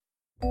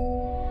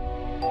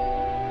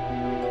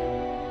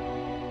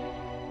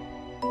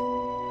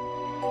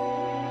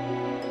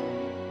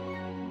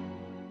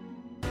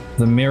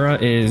The mirror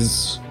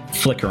is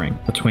flickering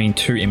between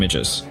two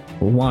images.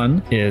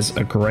 One is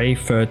a grey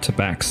furred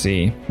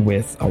tabaxi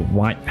with a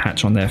white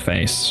patch on their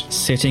face,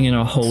 sitting in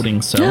a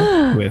holding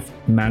cell with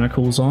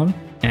manacles on,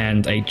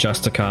 and a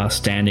Justicar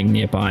standing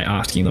nearby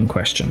asking them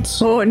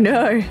questions. Oh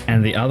no.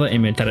 And the other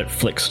image that it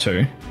flicks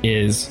to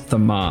is the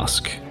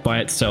mask by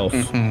itself,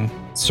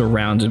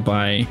 surrounded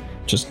by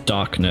just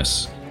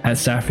darkness.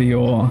 As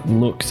Sapphire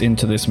looks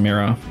into this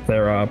mirror,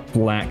 there are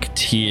black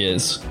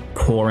tears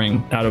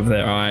pouring out of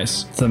their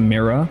eyes. The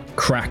mirror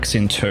cracks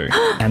in two,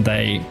 and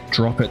they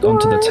drop it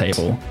onto the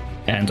table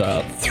and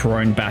are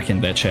thrown back in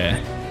their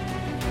chair.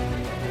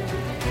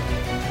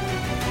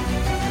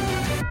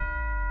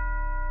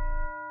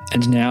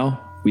 And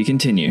now we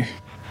continue.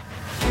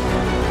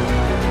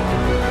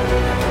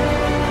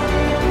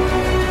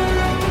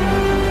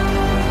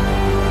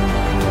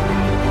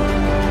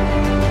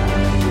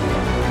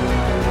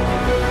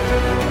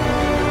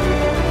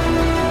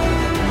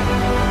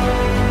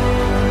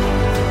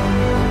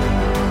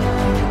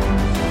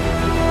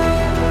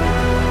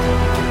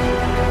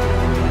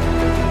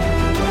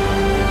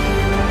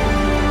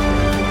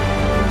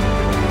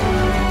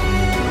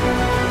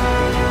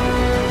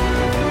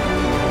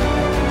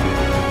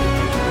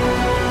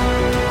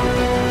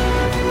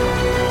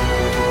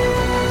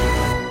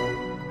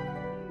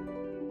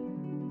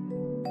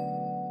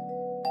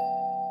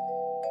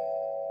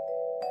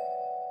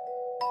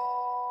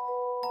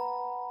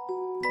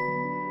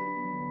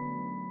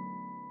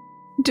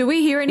 Do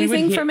we hear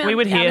anything from out We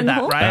would hear in the that,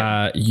 hall?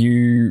 right?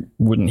 You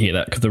wouldn't hear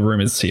that because the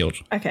room is sealed.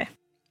 Okay.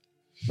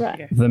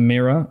 Right. The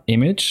mirror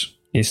image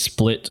is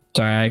split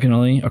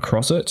diagonally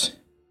across it.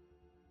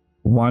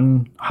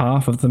 One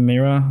half of the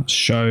mirror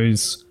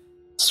shows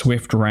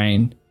Swift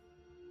Rain.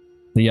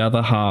 The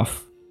other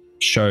half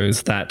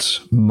shows that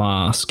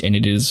mask, and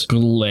it is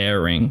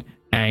glaring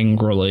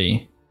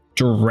angrily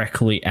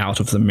directly out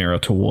of the mirror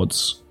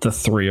towards the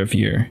three of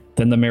you.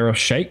 Then the mirror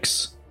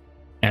shakes,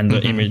 and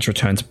the image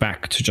returns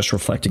back to just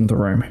reflecting the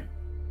room.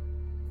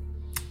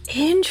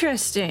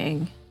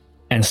 Interesting.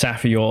 And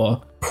Sapphire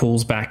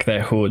pulls back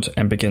their hood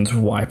and begins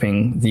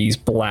wiping these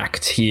black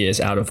tears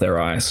out of their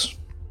eyes.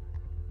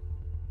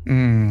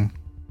 And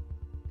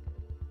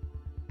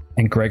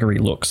Gregory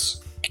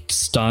looks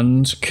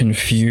stunned,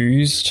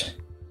 confused.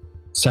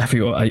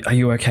 Sapphire, are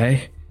you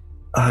okay?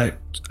 I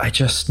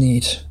just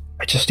need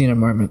a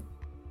moment.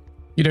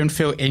 You don't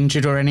feel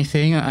injured or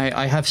anything?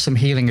 I have some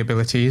healing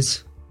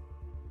abilities.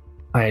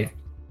 I've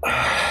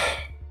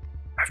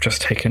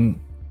just taken...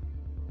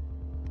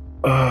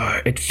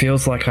 it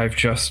feels like I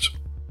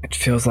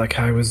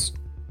was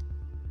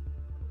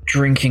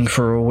drinking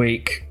for a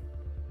week.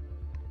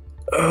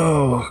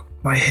 Oh,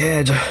 my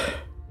head.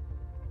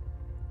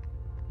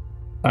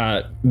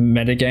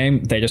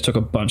 Metagame, they just took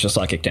a bunch of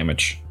psychic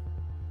damage.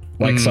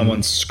 Like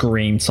someone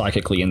screamed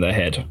psychically in their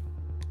head.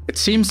 It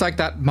seems like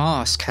that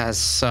mask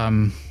has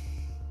a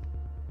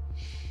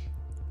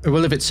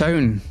will of its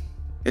own,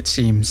 it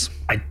seems.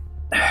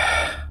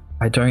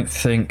 I don't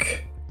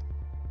think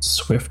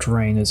Swift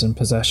Rain is in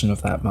possession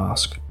of that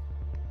mask.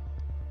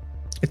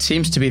 It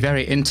seems to be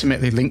very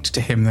intimately linked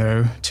to him,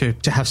 though, to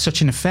have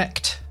such an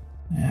effect.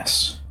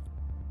 Yes.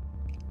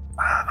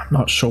 I'm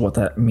not sure what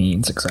that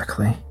means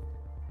exactly.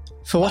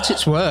 For what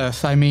it's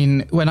worth, I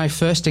mean, when I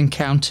first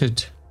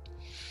encountered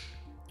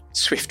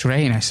Swift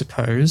Rain, I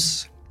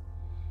suppose,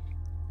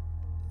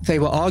 they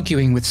were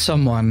arguing with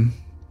someone.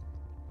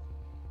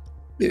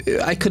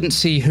 I couldn't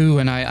see who,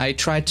 and I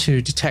tried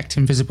to detect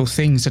invisible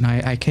things, and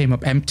I came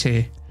up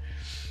empty.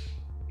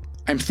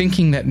 I'm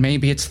thinking that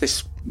maybe it's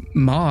this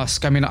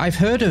mask. I mean, I've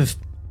heard of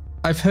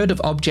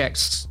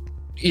objects,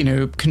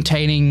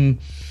 containing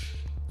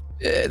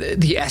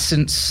the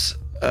essence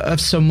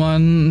of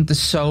someone, the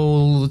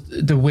soul,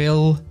 the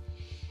will.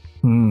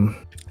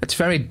 It's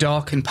very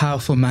dark and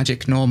powerful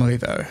magic normally,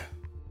 though.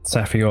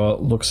 Sapphire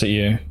looks at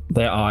you.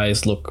 Their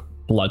eyes look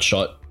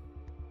bloodshot.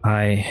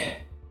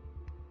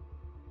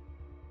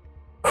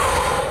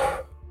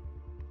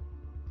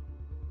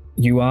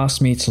 You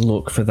asked me to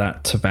look for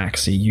that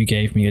tabaxi. You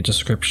gave me a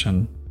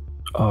description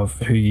of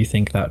who you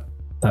think that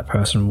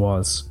person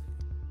was.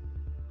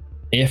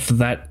 If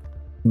that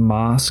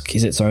mask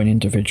is its own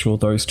individual,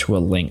 those two are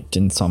linked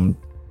in some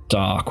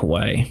dark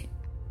way.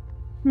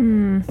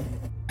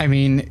 I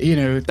mean,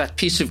 that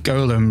piece of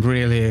golem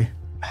really...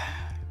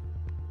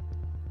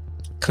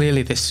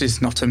 Clearly this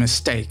is not a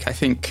mistake. I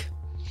think,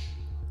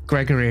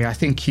 Gregory, I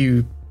think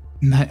you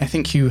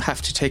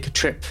have to take a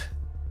trip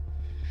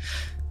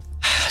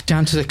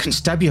down to the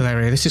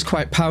constabulary. This is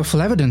quite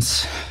powerful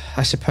evidence,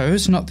 I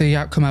suppose. Not the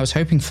outcome I was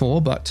hoping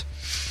for, but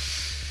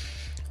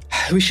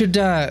we should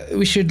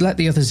let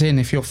the others in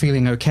if you're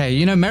feeling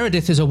okay.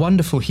 Meredith is a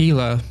wonderful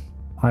healer.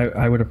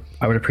 I would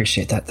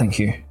appreciate that, thank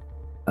you.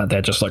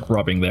 They're just like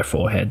rubbing their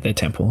forehead, their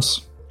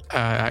temples.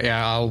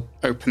 Yeah, I'll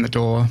open the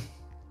door.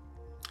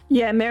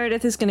 Yeah,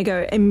 Meredith is going to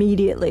go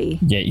immediately.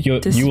 Yeah, you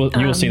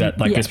will see that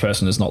this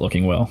person is not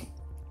looking well.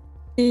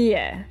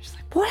 Yeah. She's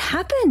like, what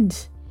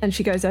happened? And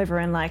she goes over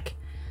and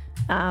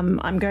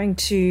I'm going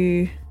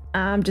to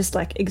just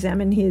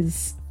examine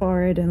his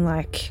forehead and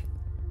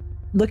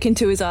look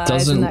into his eyes.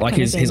 Doesn't and that like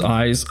kind of his thing.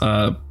 eyes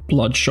are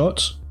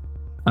bloodshot.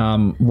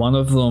 One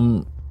of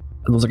them,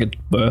 it looks like a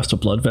burst a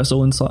blood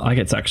vessel inside. Like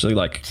it's actually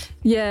like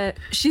Yeah,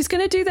 she's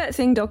gonna do that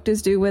thing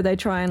doctors do where they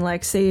try and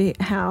like see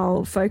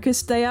how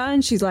focused they are,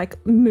 and she's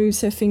like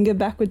moves her finger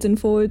backwards and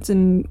forwards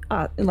and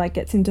like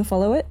gets him to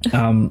follow it.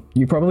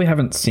 you probably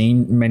haven't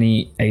seen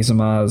many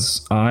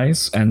Azamar's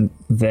eyes, and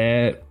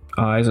their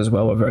eyes as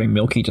well are very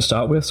milky to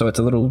start with, so it's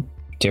a little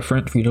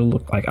different for you to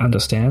look like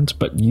understand.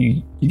 But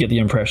you get the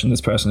impression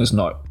this person is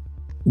not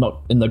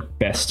in the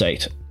best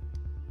state.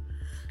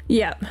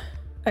 Yep.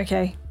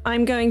 Okay,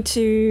 I'm going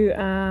to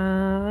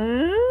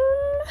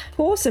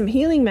pour some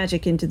healing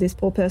magic into this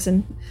poor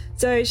person.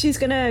 So she's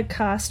going to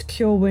cast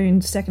Cure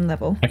Wounds 2nd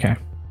level. Okay,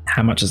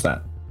 how much is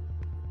that?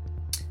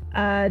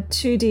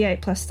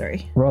 2d8 plus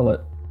 3. Roll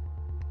it.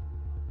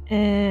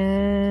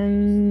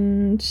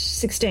 And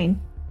 16.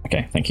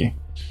 Okay, thank you.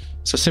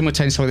 So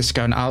simultaneously with this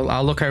going,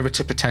 I'll look over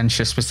to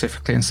Potentia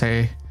specifically and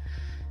say,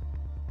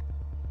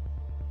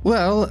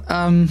 well,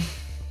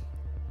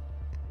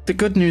 the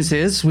good news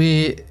is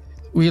we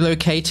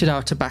located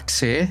our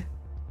tabaxi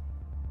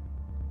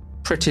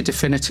pretty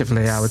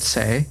definitively, I would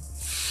say.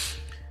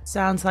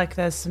 Sounds like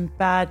there's some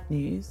bad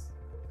news.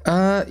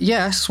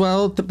 Yes,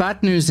 well, the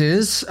bad news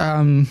is,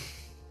 it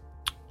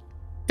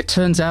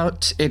turns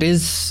out it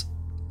is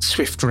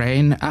Swift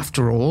Rain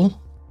after all.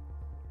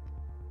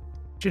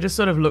 She just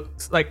sort of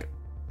looks like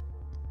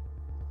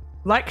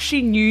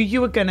she knew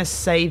you were going to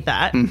say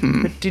that,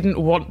 but didn't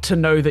want to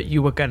know that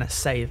you were going to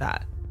say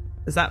that.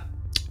 Is that...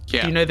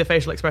 Yeah. Do you know the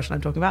facial expression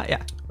I'm talking about?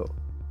 Yeah. Cool.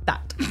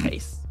 That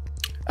face.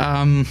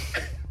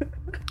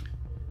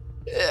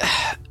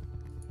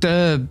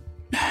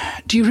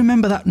 Do you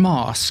remember that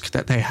mask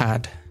that they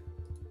had?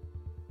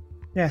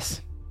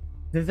 Yes.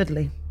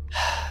 Vividly.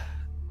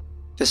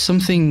 There's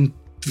something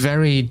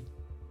very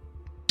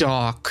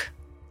dark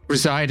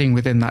residing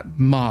within that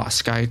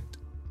mask.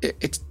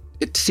 It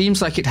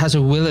seems like it has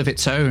a will of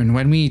its own.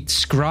 When we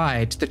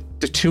scryed,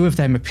 the two of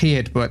them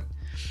appeared, but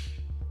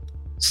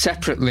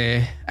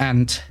separately,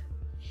 and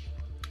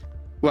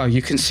well,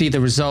 you can see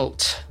the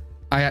result.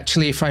 I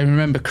actually, if I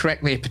remember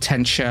correctly,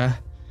 Potentia,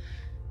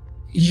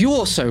 you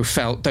also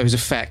felt those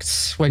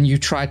effects when you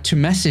tried to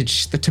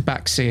message the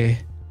tabaxi.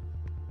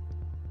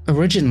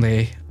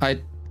 Originally,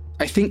 I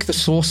think the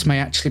source may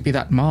actually be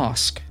that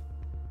mask.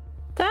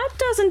 That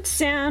doesn't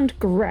sound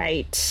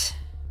great.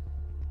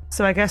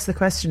 So I guess the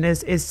question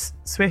is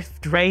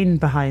Swift Rain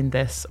behind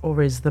this,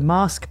 or is the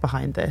mask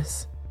behind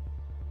this?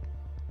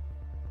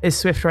 Is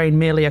Swift Rain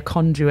merely a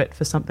conduit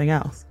for something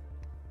else?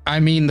 I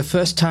mean, the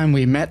first time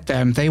we met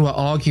them, they were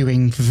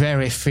arguing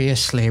very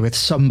fiercely with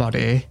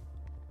somebody.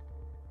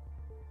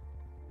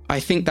 I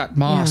think that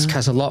mask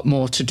has a lot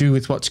more to do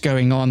with what's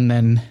going on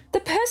than...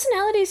 The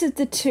personalities of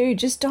the two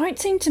just don't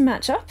seem to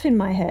match up in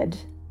my head.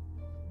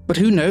 But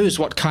who knows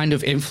what kind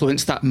of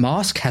influence that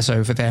mask has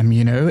over them,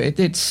 you know?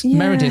 It's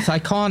Meredith, I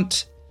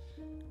can't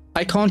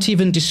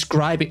even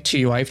describe it to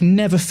you. I've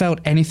never felt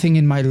anything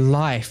in my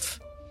life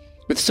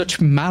with such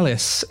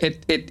malice.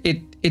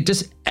 It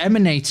just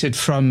emanated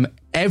from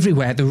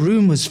everywhere. The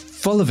room was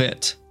full of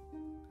it.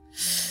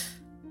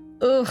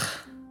 Ugh.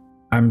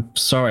 I'm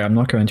sorry, I'm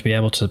not going to be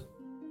able to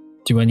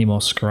do any more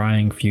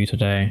scrying for you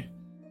today.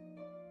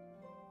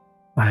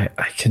 I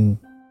can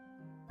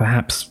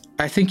perhaps...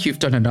 I think you've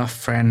done enough,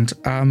 friend.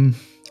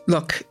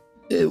 Look,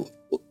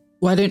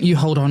 why don't you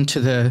hold on to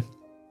the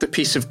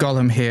piece of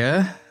Gollum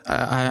here?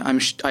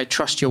 I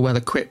trust you're well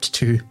equipped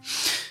to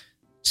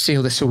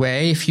seal this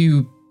away. If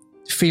you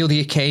feel the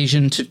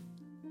occasion to...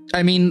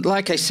 I mean,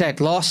 like I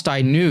said, last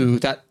I knew,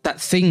 that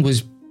thing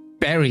was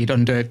buried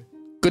under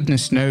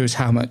goodness knows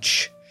how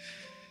much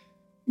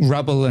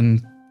rubble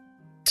and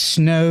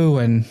snow,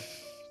 and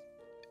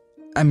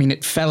I mean,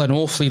 it fell an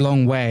awfully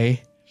long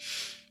way.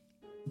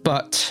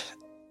 But,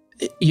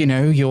 you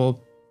know,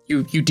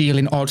 you deal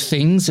in odd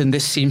things, and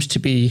this seems to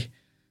be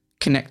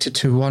connected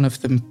to one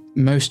of the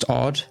most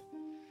odd.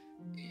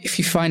 If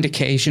you find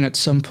occasion at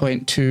some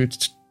point to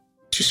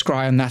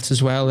scry on that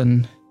as well,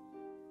 and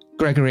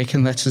Gregory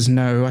can let us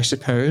know, I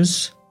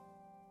suppose.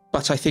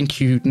 But I think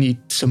you need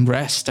some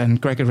rest,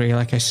 and Gregory,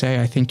 like I say,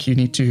 I think you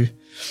need to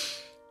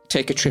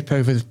take a trip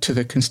over to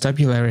the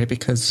constabulary,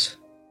 because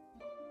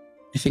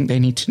I think they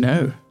need to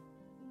know.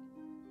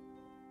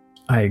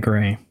 I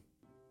agree.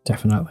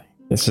 Definitely.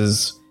 This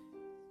is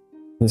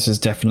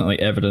definitely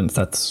evidence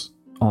that's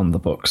on the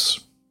books.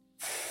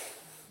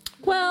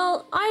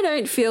 Well, I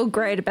don't feel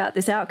great about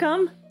this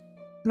outcome.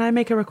 Can I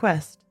make a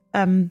request?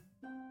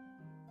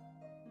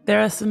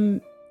 There's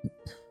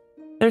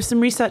some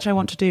research I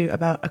want to do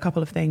about a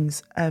couple of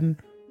things. And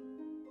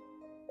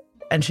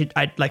she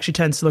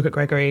turns to look at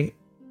Gregory.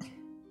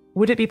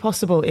 Would it be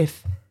possible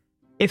if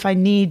I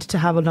need to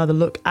have another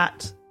look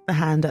at the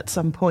hand at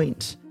some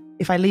point,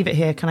 if I leave it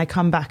here, can I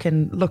come back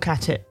and look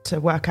at it to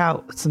work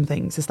out some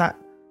things? Is that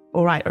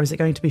all right, or is it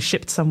going to be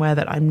shipped somewhere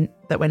that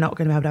we're not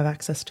going to be able to have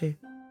access to?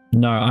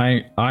 No,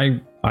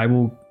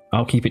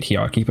 I'll keep it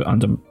here. I'll keep it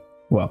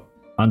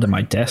under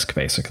my desk,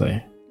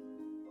 basically.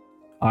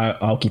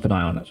 I'll keep an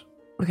eye on it.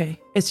 Okay.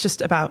 It's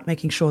just about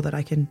making sure that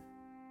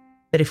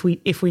if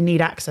we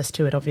need access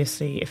to it,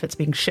 obviously, if it's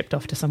being shipped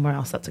off to somewhere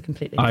else, that's a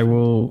completely I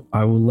will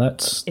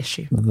let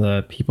issue.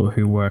 the people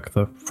who work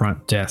the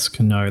front desk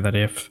know that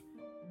if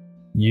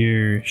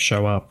you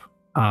show up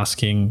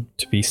asking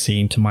to be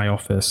seen to my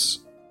office,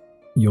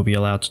 you'll be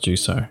allowed to do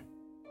so.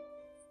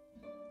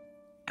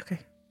 Okay.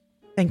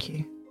 Thank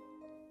you.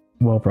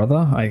 Well, brother,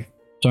 I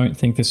don't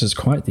think this is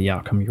quite the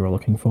outcome you were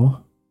looking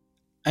for.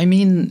 I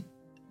mean,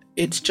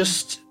 it's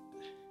just,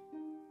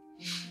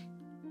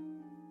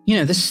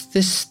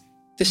 this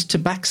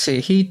Tabaxi,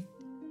 he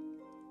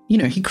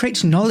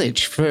creates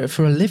knowledge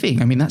for a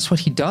living. I mean, that's what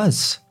he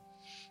does.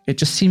 It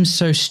just seems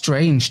so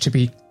strange to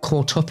be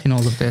caught up in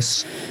all of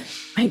this.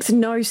 Makes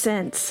no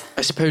sense.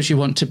 I suppose you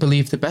want to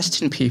believe the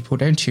best in people,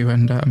 don't you?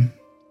 And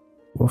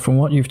Well, from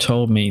what you've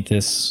told me,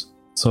 this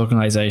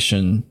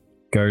organization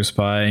goes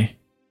by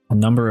a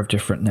number of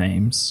different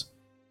names.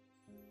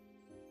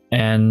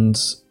 And,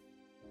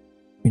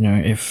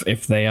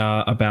 if they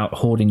are about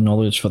hoarding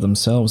knowledge for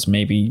themselves,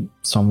 maybe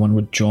someone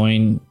would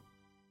join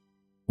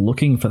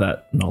looking for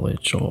that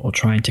knowledge or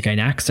trying to gain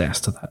access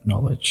to that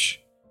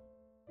knowledge.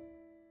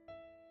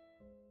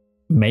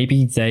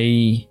 Maybe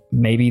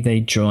they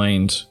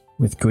joined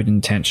with good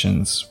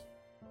intentions,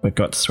 but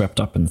got swept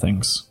up in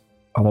things.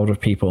 A lot of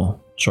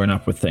people join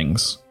up with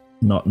things,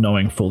 not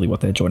knowing fully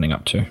what they're joining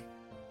up to.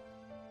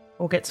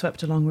 Or get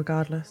swept along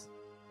regardless.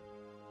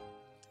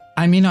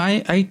 I mean,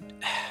 I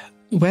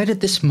where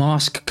did this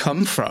mask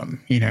come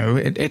from?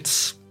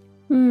 It's.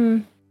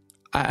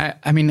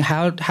 I mean,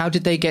 how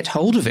did they get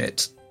hold of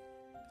it?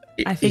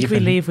 I think we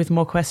leave with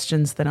more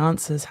questions than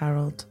answers,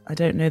 Harold. I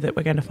don't know that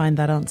we're going to find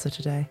that answer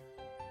today.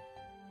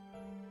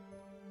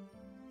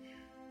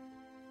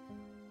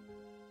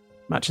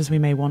 Much as we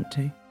may want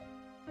to.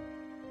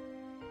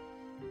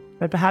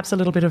 But perhaps a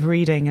little bit of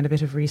reading and a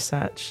bit of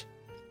research.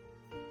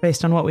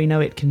 Based on what we know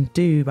it can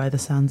do by the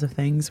sounds of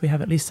things, we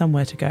have at least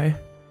somewhere to go.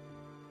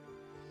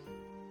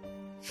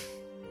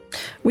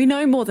 We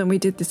know more than we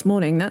did this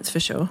morning, that's for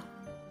sure.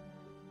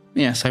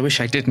 Yes, I wish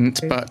I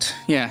didn't, but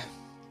yeah.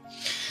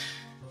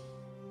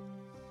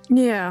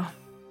 Yeah.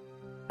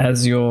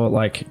 As you're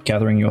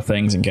gathering your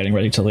things and getting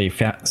ready to leave,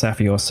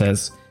 Saphior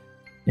says,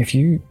 if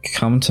you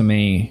come to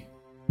me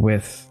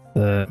with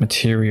the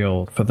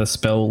material for the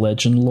spell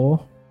legend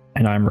lore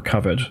and I'm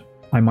recovered,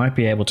 I might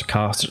be able to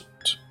cast it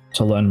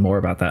to learn more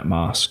about that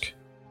mask.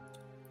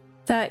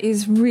 That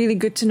is really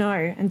good to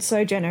know and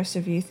so generous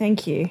of you.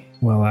 Thank you.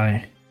 Well,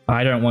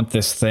 I don't want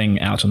this thing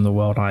out in the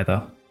world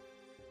either.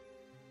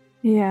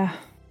 Yeah.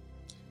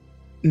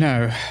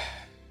 No.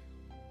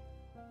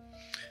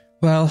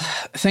 Well,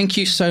 thank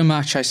you so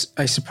much. I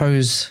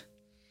suppose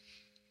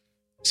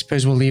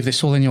we'll leave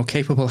this all in your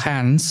capable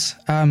hands.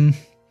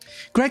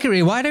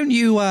 Gregory, why don't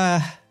you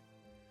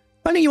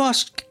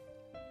ask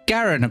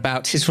Garen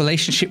about his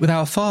relationship with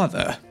our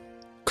father?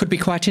 Could be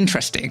quite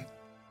interesting.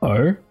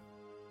 Oh?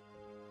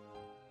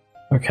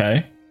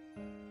 Okay.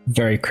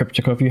 Very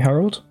cryptic of you,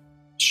 Harold.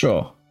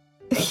 Sure.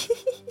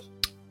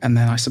 And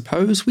then I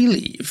suppose we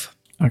leave.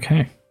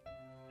 Okay.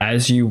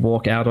 As you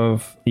walk out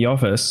of the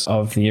office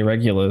of the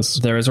Irregulars,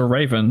 there is a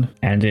raven,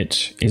 and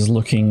it is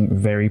looking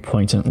very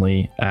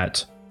pointedly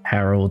at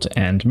Harold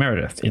and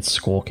Meredith. It's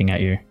squawking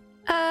at you.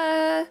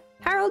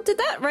 Harold, did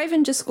that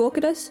raven just squawk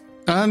at us?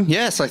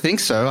 Yes, I think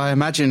so. I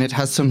imagine it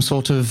has some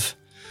sort of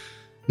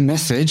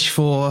message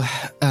for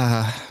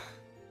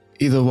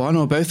either one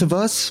or both of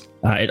us.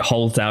 It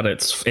holds out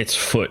its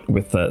foot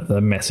with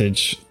the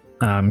message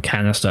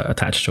canister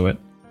attached to it.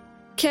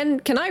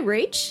 Can I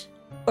reach?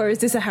 Or is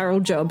this a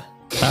Harold job?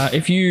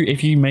 If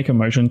you make a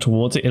motion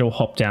towards it, it'll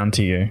hop down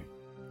to you.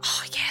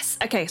 Oh, yes.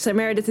 Okay, so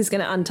Meredith is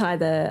going to untie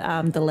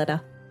the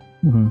letter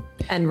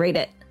and read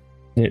it.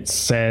 It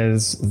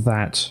says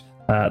that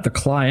the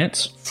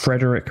client,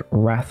 Frederick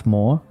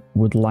Rathmore,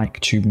 would like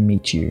to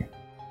meet you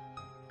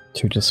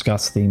to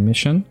discuss the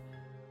mission,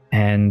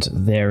 and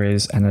there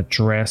is an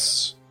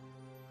address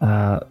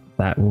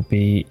that will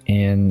be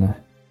in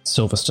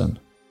Silverstone.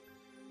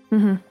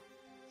 Mm-hmm.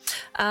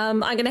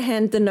 I'm going to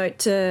hand the note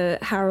to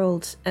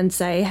Harold and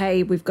say,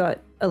 hey, we've got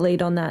a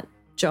lead on that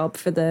job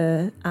for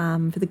the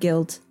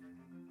guild.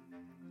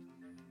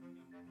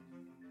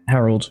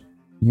 Harold,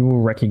 you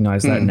will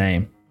recognize that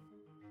name.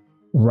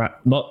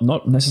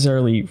 Not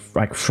necessarily,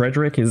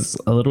 Frederick is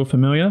a little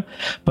familiar,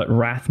 but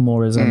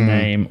Rathmore is a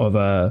name of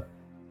an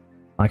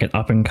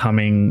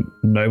up-and-coming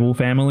noble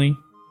family.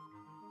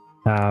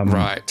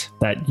 Right.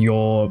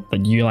 You're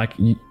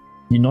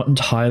not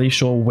entirely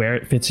sure where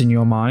it fits in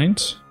your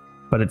mind,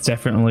 but it's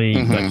definitely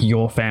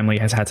your family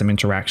has had some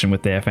interaction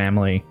with their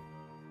family,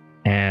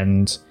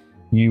 and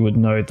you would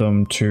know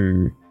them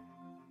to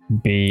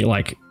be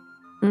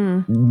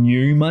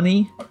new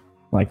money.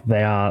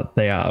 They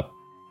are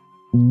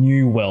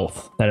new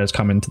wealth that has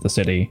come into the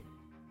city.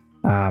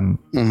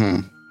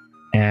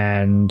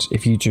 And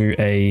if you do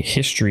a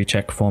history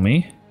check for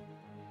me,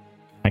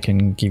 I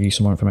can give you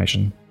some more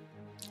information.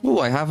 Oh,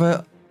 I have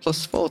a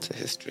 +4 to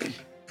history.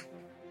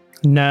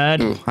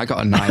 Nerd. Ooh, I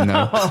got a 9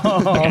 though.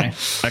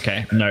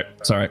 Okay. No,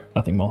 sorry,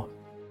 nothing more.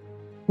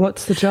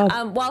 What's the job?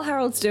 While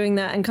Harold's doing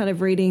that and kind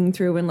of reading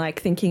through and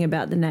like thinking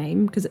about the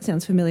name because it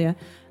sounds familiar,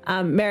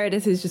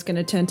 Meredith is just going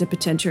to turn to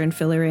Potentia and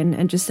fill her in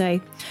and just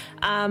say,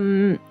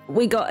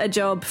 we got a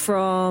job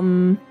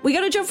from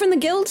the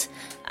guild.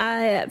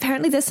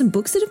 Apparently there's some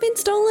books that have been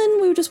stolen.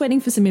 We were just waiting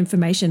for some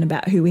information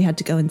about who we had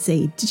to go and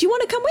see. Did you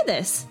want to come with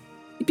us?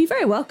 You'd be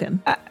very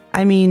welcome.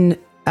 I mean,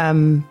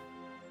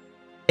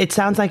 it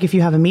sounds like if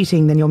you have a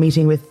meeting, then you're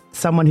meeting with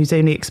someone who's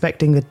only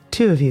expecting the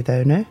two of you,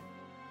 though, no?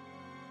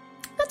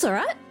 That's all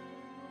right.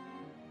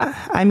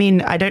 I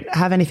mean, I don't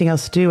have anything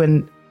else to do,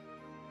 and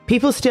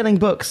people stealing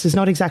books does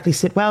not exactly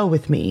sit well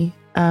with me.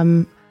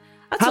 That's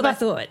what I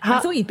thought. I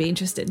thought you'd be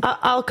interested.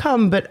 I'll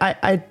come, but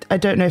I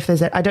don't know if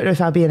I don't know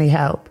if I'll be any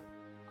help.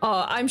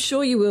 Oh, I'm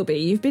sure you will be.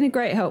 You've been a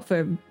great help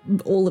for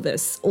all of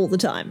us all the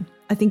time.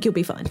 I think you'll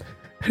be fine.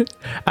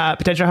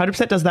 Potential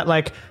 100% does that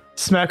like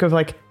smirk of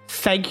like,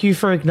 thank you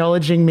for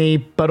acknowledging me,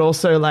 but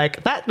also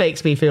like, that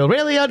makes me feel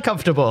really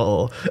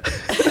uncomfortable.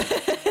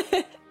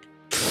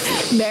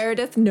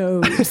 Meredith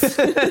knows.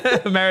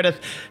 Meredith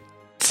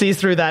sees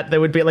through that.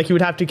 There would be like, you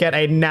would have to get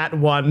a nat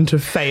 1 to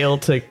fail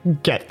to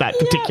get that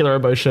particular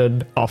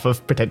emotion off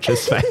of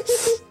Potentia's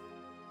face.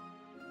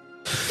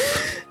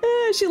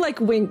 She like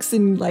winks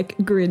and like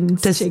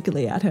grins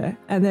cheekily at her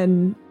and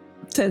then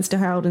turns to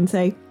Harold and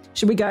say,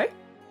 should we go?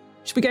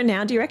 Should we go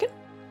now, do you reckon?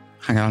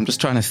 Hang on, I'm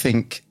just trying to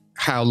think,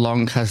 how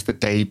long has the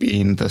day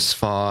been thus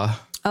far?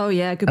 Oh,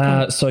 yeah, good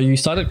point. So you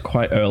started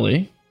quite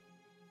early.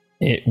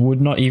 It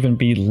would not even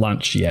be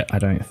lunch yet, I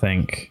don't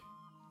think.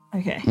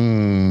 Okay.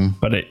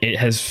 But it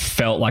has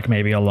felt like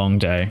maybe a long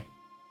day.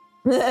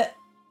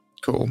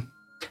 Cool.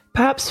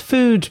 Perhaps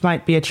food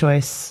might be a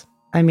choice.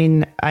 I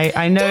mean,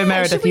 I know, Yeah,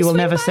 Meredith, should we you will swing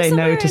never by say no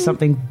somewhere to and-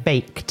 something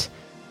baked.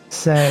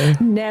 So,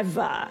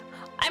 Never.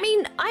 I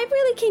mean, I'm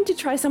really keen to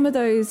try some of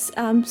those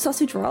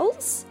sausage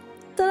rolls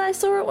that I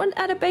saw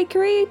at a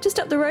bakery just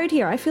up the road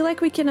here. I feel like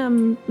we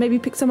can maybe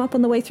pick some up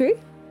on the way through.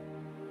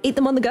 Eat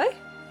them on the go.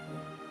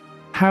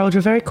 Harold,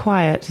 you're very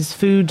quiet. Is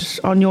food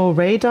on your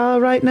radar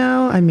right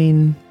now? I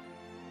mean...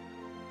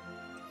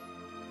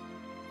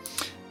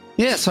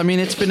 Yes, I mean,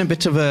 it's been a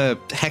bit of a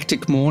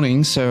hectic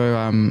morning, so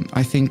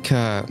I think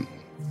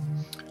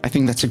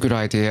that's a good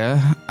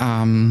idea.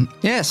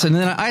 Yes, and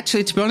then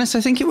actually, to be honest,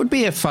 I think it would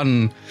be a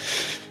fun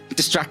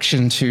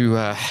distraction to,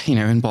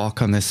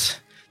 embark on this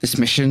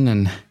mission.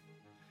 And,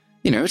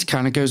 it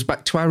kind of goes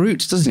back to our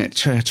roots, doesn't it?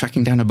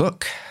 Tracking down a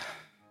book.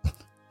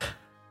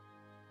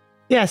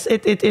 Yes,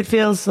 it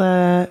feels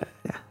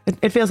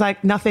it feels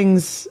like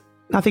nothing's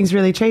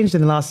really changed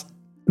in the last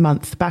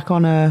month. Back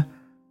on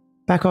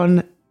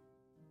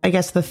I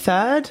guess the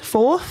third,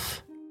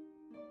 fourth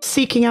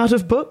seeking out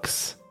of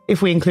books,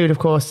 if we include, of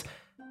course,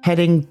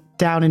 heading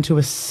down into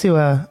a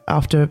sewer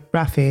after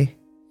Raffi.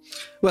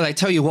 Well, I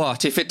tell you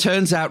what, if it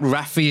turns out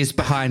Raffi is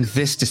behind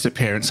this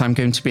disappearance, I'm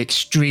going to be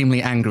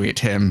extremely angry at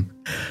him.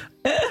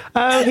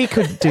 Oh, he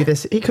couldn't do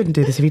this. He couldn't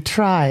do this if he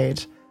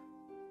tried.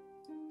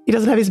 He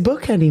doesn't have his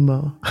book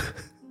anymore.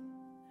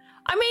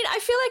 I mean, I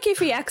feel like if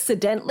he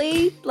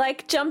accidentally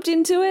like jumped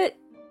into it,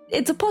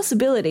 it's a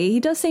possibility. He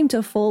does seem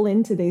to fall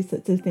into these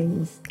sorts of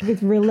things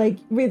with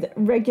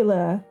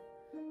regular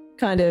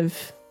kind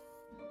of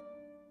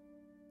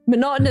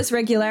monotonous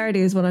regularity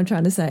is what I'm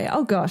trying to say.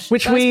 Oh gosh,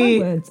 Which that's we-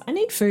 my words. I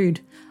need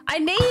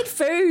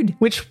food.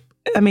 Which,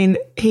 I mean,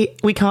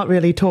 we can't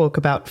really talk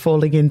about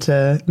falling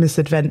into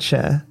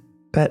misadventure,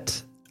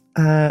 but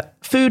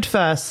food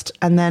first,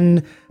 and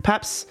then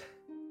perhaps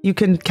you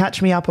can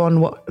catch me up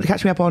on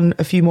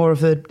a few more of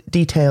the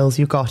details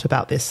you got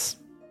about this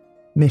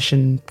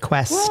mission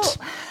quest. Well,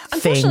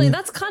 unfortunately, thing.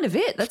 that's kind of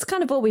it. That's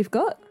kind of all we've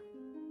got.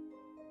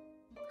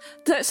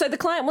 So the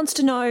client wants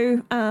to know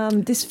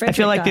this Frederick I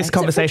feel like guy. this Is it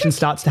conversation Frederick?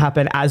 starts to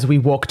happen as we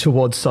walk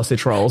towards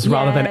sausage rolls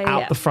rather than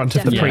out the front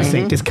of the definitely.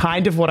 precinct is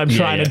kind of what I'm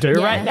trying to do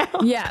right now.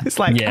 Yeah. It's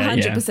like, Yeah.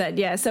 100%.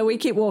 Yeah. So we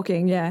keep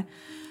walking. Yeah.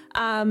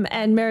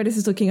 And Meredith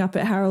is looking up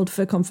at Harold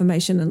for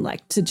confirmation and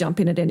like to jump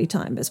in at any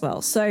time as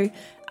well. So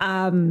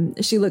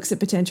she looks at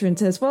Potentia and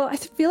says, well, I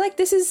feel like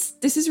this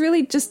is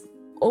really just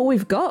all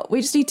we've got.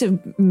 We just need to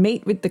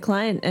meet with the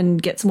client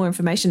and get some more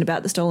information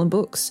about the stolen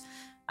books.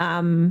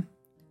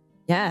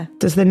 Yeah.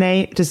 she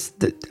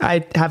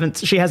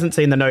hasn't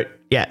seen the note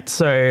yet.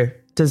 So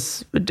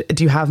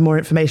do you have more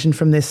information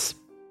from this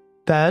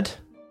bird?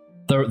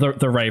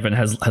 The raven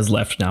has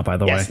left now, by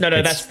the way. No,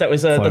 It's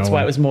that's flown why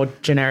away. it was more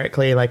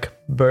generically like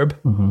burb.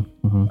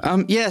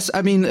 Yes,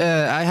 I mean,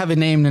 I have a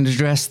name and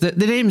address. The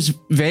name's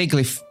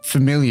vaguely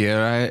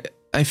familiar.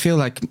 I feel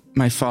like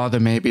my father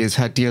maybe has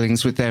had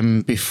dealings with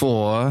them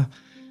before.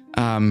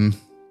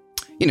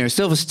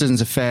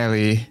 Silverstone's a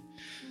fairly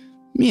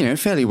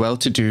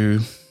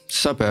well-to-do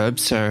suburb,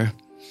 so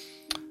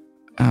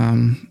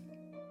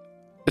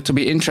it'll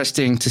be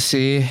interesting to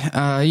see,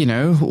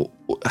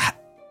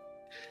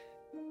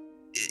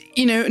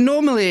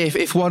 normally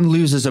if one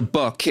loses a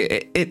book,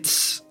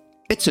 it's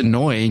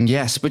annoying,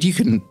 yes, but you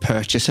can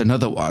purchase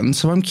another one.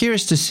 So I'm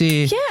curious to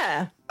see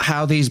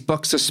how these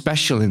books are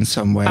special in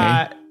some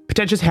way.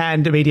 Potentia's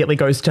hand immediately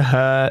goes to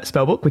her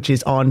spellbook, which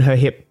is on her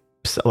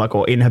hips,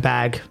 or in her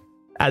bag.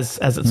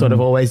 as it sort of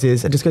always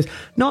is, and just goes,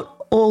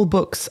 "Not all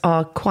books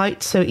are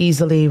quite so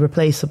easily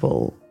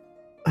replaceable,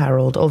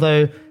 Harold,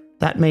 although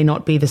that may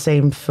not be the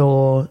same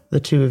for the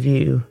two of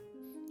you."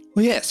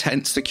 Well, yes,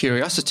 hence the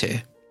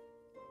curiosity.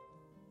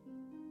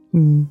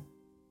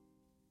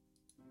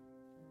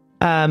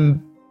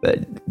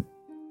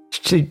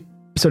 She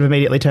sort of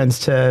immediately turns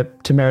to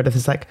Meredith.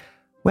 Is like,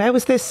 "Where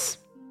was this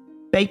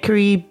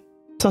bakery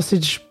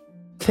sausage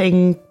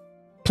thing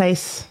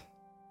place?"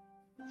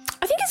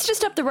 I think it's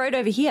just up the road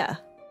over here.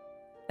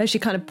 As she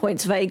kind of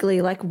points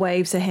vaguely, like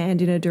waves her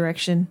hand in a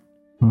direction.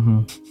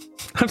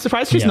 I'm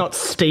surprised she's not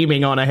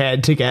steaming on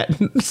ahead to get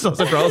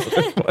sausage rolls at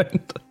this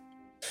point.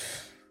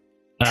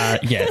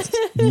 Yes,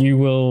 you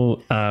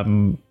will.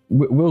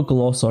 We'll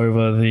gloss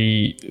over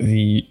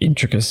the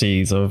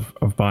intricacies of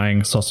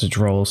buying sausage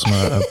rolls from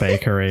a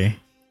bakery.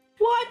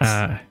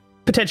 What?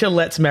 Potential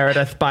lets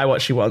Meredith buy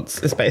what she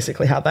wants is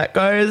basically how that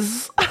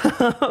goes.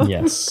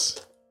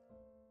 Yes.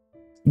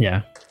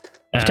 Yeah.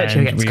 Potential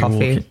And gets we will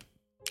coffee,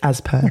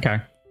 as per. Okay.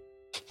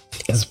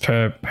 As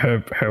per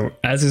her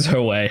as is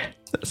her way.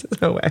 This is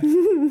her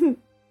way.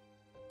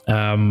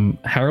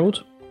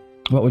 Harold,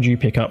 what would you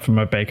pick up from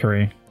a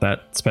bakery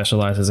that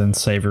specializes in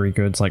savory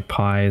goods like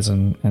pies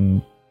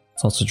and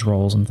sausage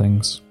rolls and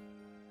things?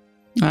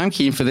 I'm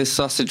keen for this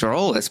sausage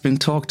roll. It's been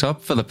talked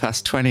up for the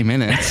past 20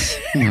 minutes,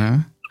 you know.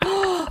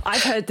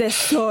 I've heard they're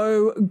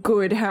so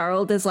good,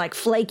 Harold. There's like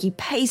flaky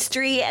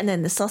pastry, and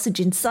then the sausage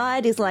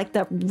inside is like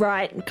the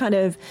right kind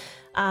of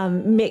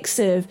mix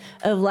of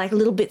like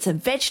little bits of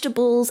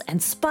vegetables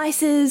and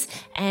spices,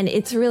 and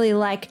it's really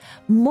like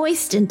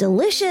moist and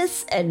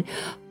delicious, and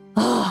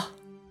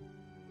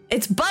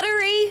it's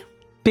buttery.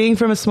 Being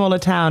from a smaller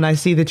town, I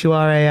see that you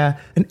are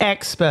an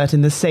expert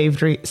in the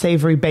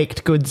savory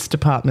baked goods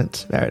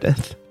department,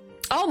 Meredith.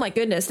 Oh my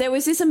goodness, there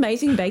was this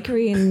amazing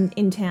bakery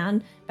in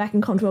town back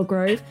in Contwell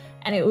Grove,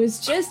 and it was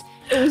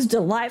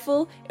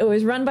delightful. It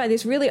was run by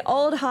this really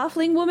old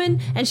halfling woman,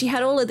 and she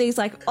had all of these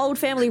like old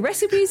family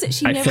recipes that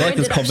she I never feel like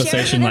this ended up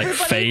sharing conversation with like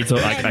everybody. fades, or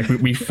like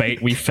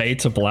we fade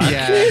to black,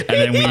 Yeah. and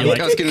then we like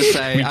I was going to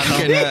say,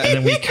 and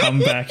then we come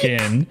back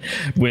in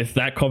with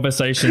that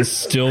conversation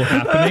still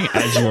happening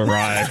as you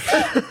arrive.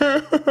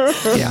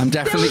 Yeah, I'm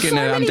definitely There were so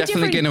gonna many going to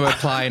different-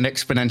 apply an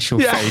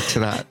exponential fade to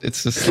that.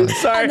 It's just like,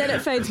 Sorry. And then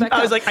it fades back I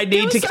was up. like, I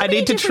There need were so many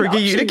to different trigger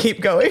you to options.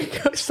 keep going.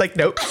 I was just like,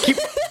 nope, keep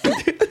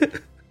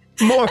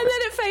more. And then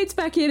it fades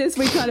back in as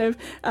we kind of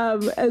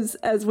as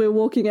we're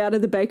walking out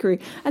of the bakery,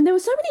 and there were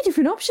so many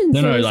different options.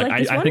 No, There was, like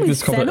this I one think with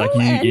this convo- like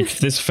fennel and- if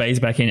this fades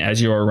back in as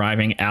you're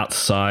arriving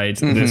outside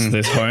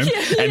this home,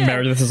 and yeah.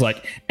 Meredith is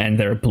like, and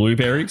there are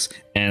blueberries,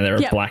 and there are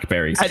Yep.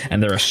 blackberries,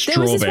 and there are There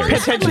was this one that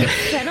strawberries. had like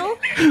fennel,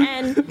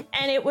 and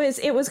it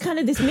was kind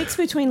of this mix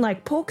between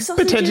like pork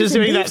sausages. Potential's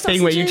and doing beef that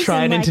thing where you sausages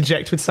try and like,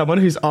 interject with someone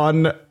who's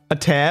on a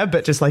tear,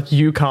 but just like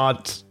you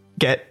can't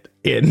get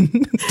in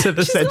to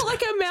the She's center. got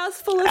like a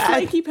mouthful of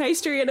flaky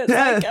pastry, and it's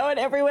like going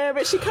everywhere,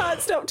 but she can't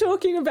stop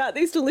talking about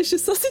these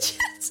delicious sausages.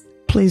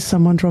 Please,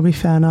 someone draw me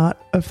fan art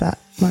of that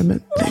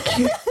moment. Thank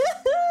you.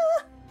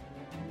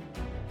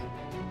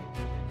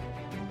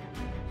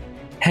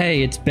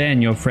 Hey, it's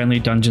Ben, your friendly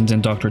Dungeons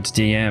and Doctorates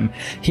DM,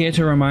 here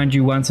to remind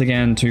you once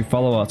again to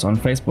follow us on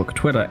Facebook,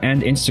 Twitter,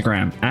 and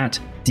Instagram at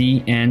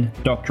DN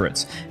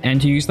Doctorates, and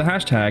to use the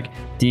hashtag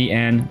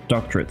DN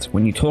Doctorates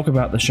when you talk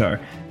about the show.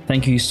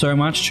 Thank you so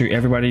much to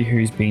everybody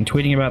who's been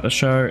tweeting about the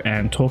show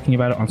and talking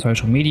about it on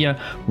social media.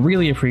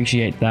 Really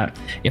appreciate that.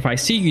 If I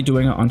see you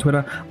doing it on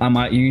Twitter, I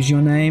might use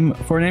your name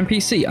for an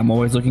NPC. I'm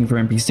always looking for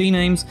NPC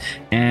names.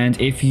 And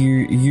if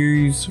you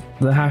use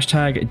the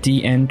hashtag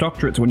DN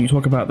Doctorates when you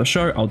talk about the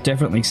show, I'll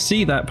definitely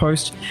see that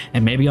post.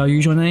 And maybe I'll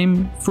use your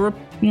name for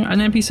an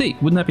NPC.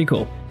 Wouldn't that be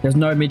cool? There's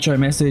no mid-show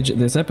message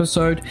this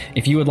episode.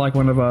 If you would like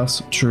one of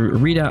us to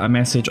read out a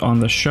message on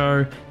the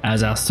show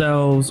as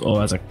ourselves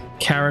or as a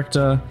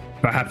character,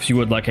 perhaps you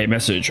would like a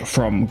message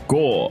from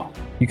Gore.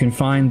 You can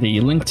find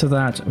the link to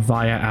that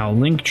via our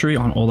link tree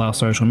on all our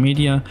social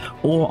media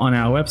or on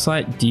our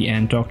website,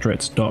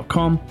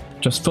 dndoctorates.com.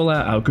 Just fill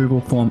out our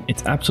Google form.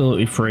 It's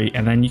absolutely free,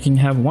 and then you can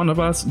have one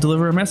of us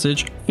deliver a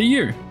message for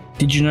you.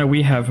 Did you know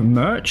we have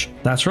merch?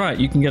 That's right,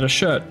 you can get a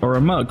shirt or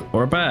a mug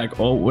or a bag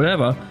or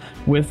whatever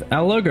with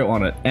our logo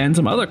on it and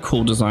some other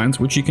cool designs,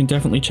 which you can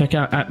definitely check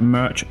out at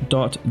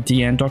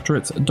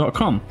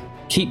merch.dndoctorates.com.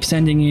 Keep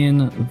sending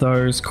in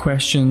those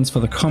questions for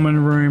the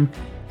common room.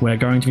 We're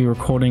going to be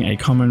recording a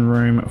common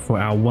room for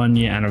our 1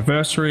 year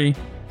anniversary.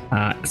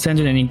 Send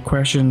in any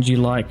questions you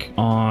like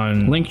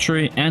on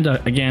Linktree and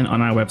again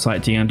on our website,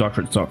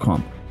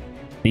 dndoctorates.com.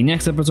 The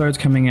next episode's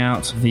coming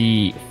out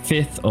the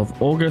 5th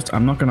of August.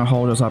 I'm not going to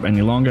hold us up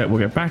any longer. We'll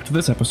get back to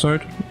this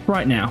episode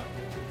right now.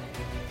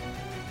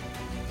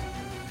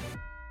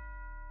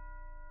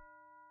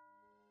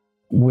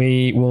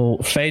 We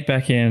will fade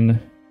back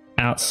in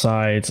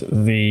outside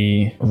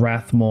the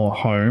Rathmore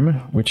home,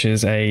 which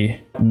is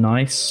a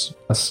nice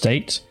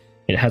estate.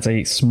 It has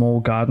a small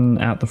garden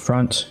out the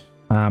front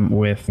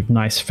with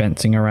nice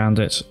fencing around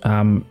it.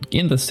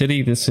 In the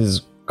city, this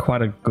is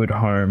quite a good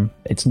home.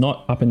 It's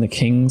not up in the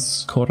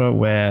King's Quarter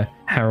where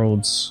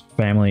Harold's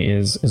family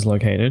is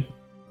located.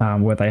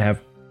 where they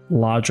have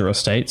larger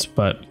estates,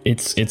 but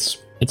it's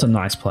a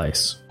nice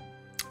place.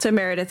 So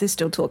Meredith is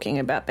still talking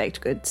about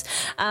baked goods.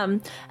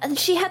 And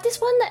she had this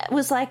one that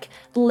was like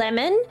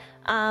lemon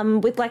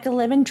with like a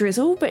lemon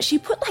drizzle, but she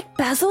put like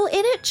basil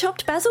in it,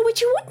 chopped basil,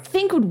 which you wouldn't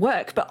think would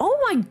work. But oh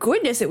my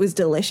goodness, it was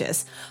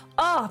delicious.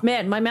 Oh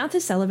man, my mouth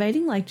is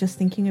salivating like just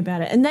thinking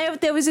about it. And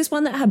there was this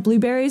one that had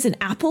blueberries and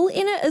apple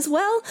in it as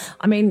well.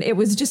 I mean, it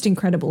was just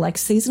incredible. Like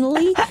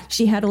seasonally,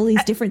 she had all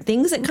these different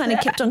things that kind of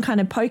kept on kind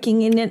of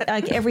poking in it.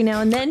 Like every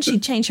now and then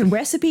she'd change her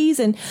recipes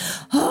and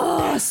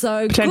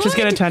so Potential's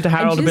good. going to turn to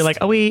Harold and be like,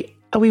 are we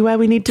where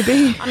we need to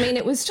be? I mean,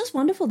 it was just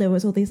wonderful. There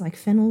was all these like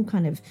fennel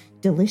kind of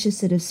delicious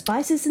sort of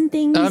spices and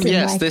things. And,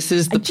 yes, like, this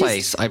is the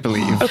place, I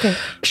believe. Okay.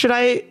 Should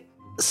I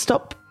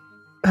stop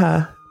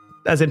her?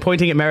 As in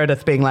pointing at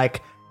Meredith, being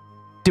like,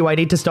 do I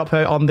need to stop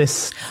her on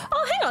this?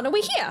 Oh, hang on. Are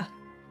we here?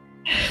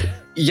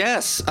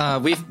 Yes,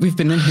 we've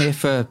been in here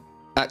for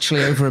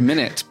actually over a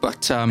minute,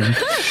 but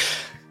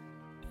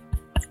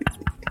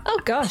Oh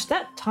gosh,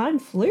 that time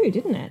flew,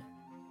 didn't it?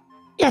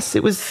 Yes,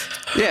 it was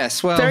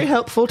yes, well, very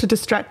helpful to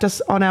distract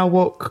us on our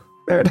walk,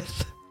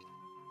 Meredith.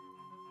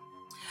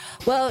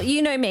 Well,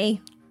 you know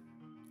me.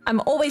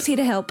 I'm always here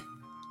to help.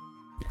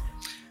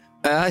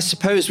 I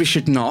suppose we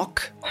should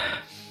knock.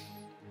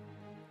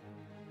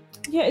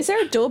 Yeah, is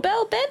there a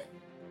doorbell, Ben?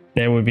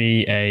 There would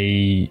be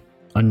a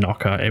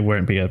knocker. It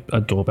won't be a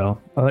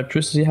doorbell.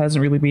 Electricity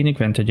hasn't really been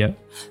invented yet.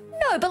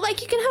 No, but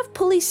like you can have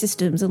pulley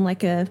systems and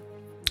like a...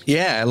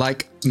 Yeah,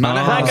 like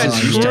manor Like a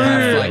houses used to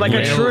have, like a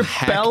real true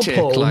bell hectic,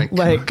 pull. Like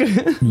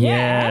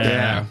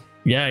Yeah.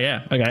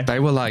 Okay. they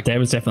were like There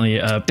was definitely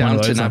one of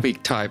Downton those. Abbey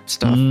type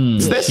stuff.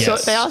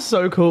 they are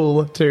so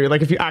cool too.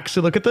 Like if you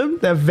actually look at them,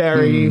 they're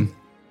very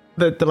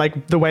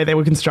the way they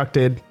were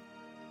constructed.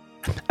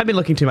 I've been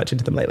looking too much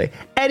into them lately.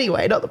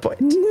 Anyway, not the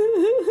point.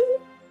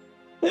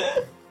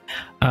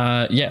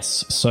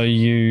 Yes. So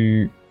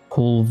you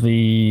pull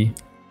the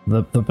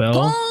bell. Pull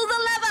the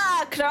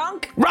lever,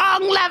 Kronk!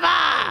 Wrong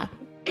lever.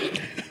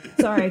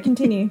 Sorry,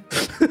 continue.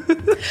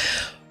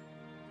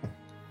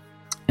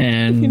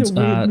 And In a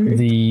weird mood.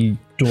 the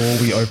door will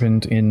be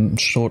opened in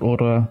short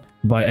order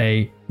by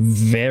a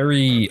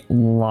very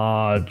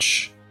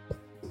large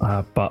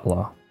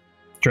butler,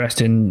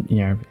 dressed in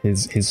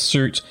his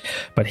suit,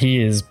 but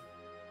he's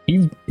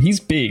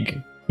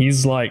big.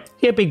 He's like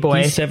Big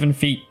boy. He's 7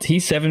 feet.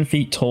 He's 7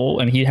 feet tall,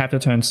 and he'd have to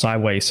turn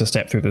sideways to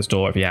step through this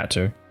door if he had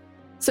to.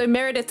 So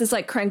Meredith is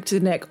like cranked her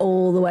neck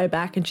all the way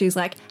back and she's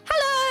like,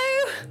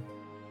 hello!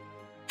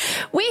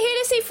 We're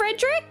here to see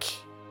Frederick.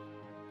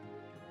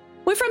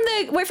 We're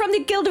from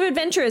the Guild of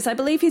Adventurers. I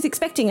believe he's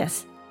expecting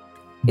us.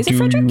 Is it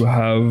Frederick? Do you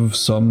have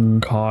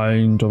some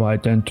kind of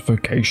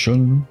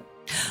identification?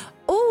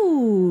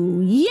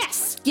 Oh,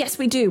 yes. Yes,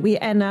 we do.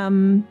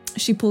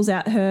 She pulls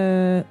out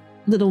her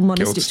little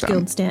Monostitch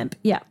Guild stamp.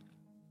 Yeah.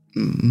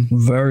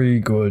 Very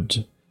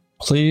good.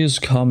 Please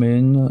come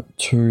in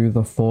to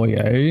the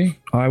foyer.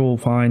 I will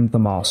find the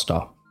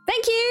master.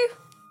 Thank you.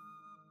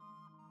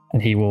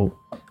 And he will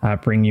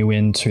bring you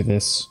into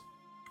this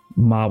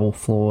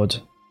marble-floored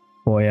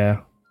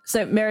foyer.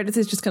 So Meredith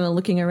is just kind of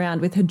looking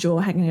around with her jaw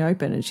hanging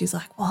open and she's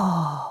like,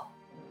 whoa.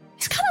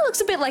 This kind of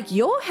looks a bit like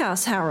your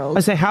house, Harold.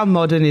 I say, how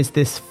modern is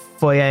this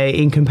foyer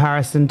in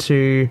comparison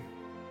to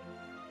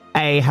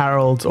A,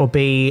 Harold's, or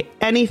B,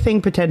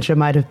 anything Potentia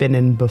might have been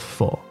in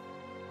before?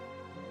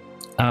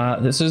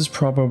 This is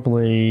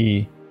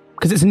probably...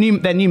 Because it's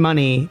their new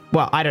money.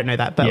 Well, I don't know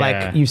that, but Yeah.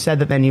 like you said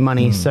that they're new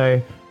money,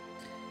 so...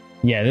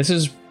 Yeah, this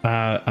is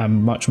a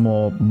much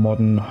more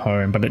modern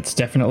home, but it's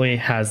definitely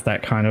has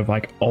that kind of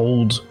like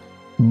old...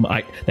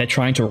 Like they're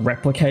trying to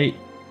replicate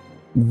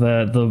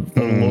the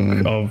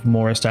look of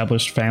more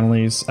established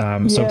families.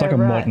 So it's like a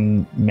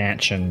modern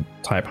mansion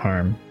type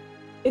home.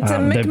 It's a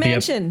there'd be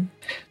McMansion.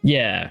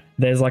 Yeah,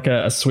 there's like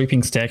a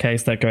sweeping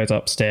staircase that goes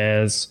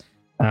upstairs.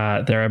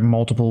 There are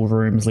multiple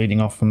rooms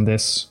leading off from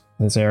this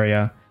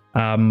area.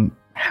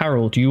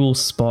 Harold, you will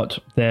spot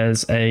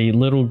there's a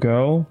little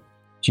girl.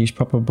 She's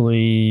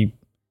probably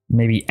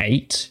maybe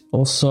 8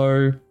 or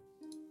so.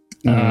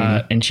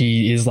 And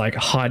she is like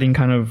hiding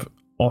kind of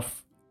off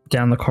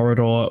down the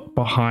corridor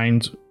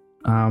behind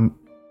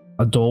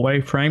a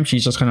doorway frame.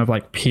 She's just kind of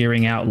like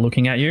peering out,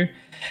 looking at you.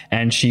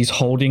 And she's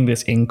holding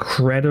this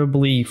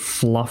incredibly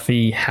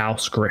fluffy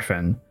house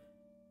griffin,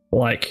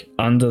 like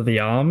under the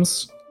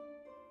arms,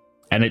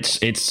 and it's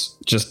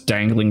just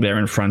dangling there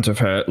in front of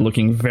her,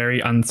 looking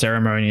very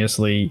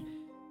unceremoniously,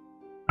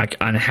 like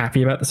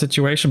unhappy about the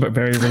situation, but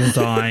very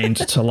resigned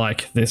to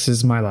like, this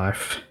is my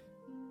life.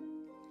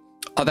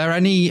 Are there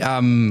any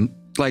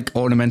like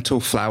ornamental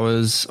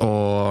flowers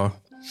or?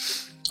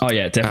 Oh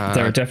yeah, there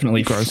are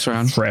definitely growth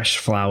around? fresh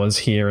flowers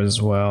here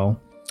as well.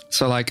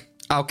 So like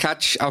I'll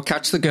catch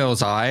the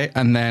girl's eye,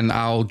 and then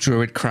I'll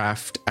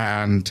druidcraft,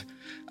 and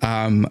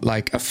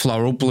like a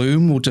floral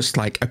bloom will just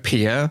like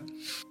appear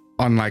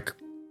on like,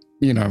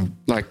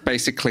 like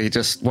basically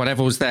just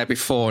whatever was there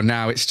before.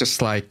 Now it's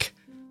just like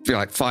I feel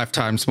like 5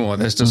 times more.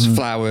 There's just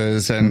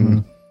flowers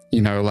and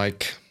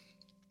like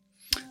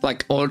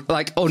like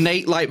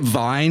ornate like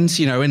vines,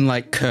 you know, in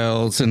like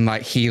curls and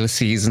like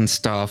helices and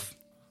stuff.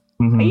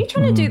 Are you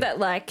trying to do that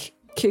like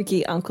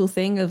kooky uncle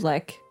thing of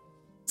like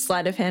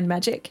sleight of hand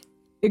magic,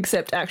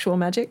 except actual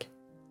magic?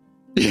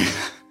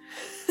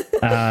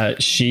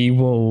 She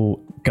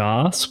will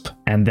gasp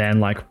and then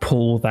like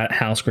pull that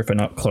house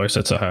griffin up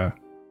closer to her,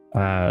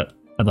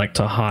 like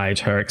to hide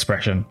her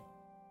expression.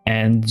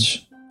 And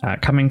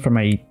coming from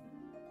a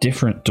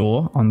different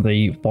door on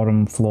the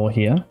bottom floor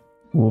here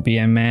will be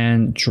a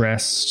man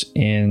dressed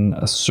in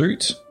a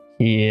suit.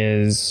 He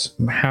is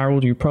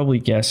Harold. You probably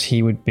guess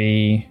he would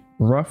be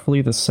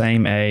roughly the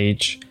same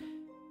age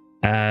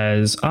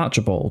as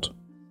Archibald,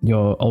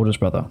 your oldest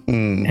brother.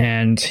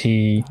 And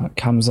he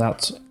comes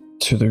out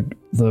to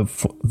the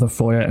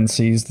foyer and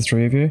sees the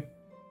three of you,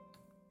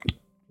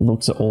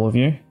 looks at all of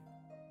you,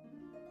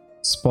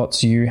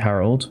 spots you,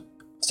 Harold,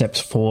 steps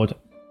forward,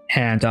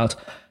 hand out.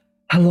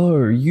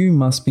 Hello, you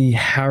must be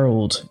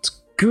Harold. It's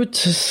good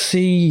to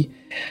see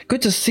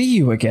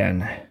you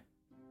again.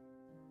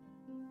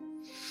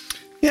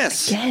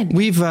 Yes, Again.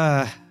 we've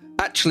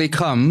actually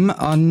come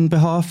on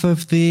behalf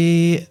of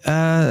the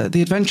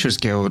Adventurers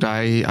Guild.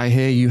 I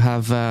hear you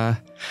have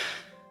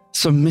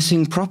some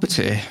missing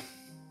property.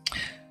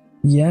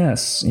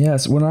 Yes.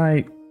 When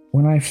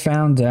I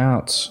found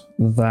out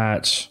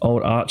that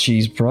old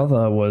Archie's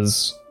brother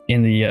was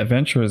in the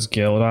Adventurers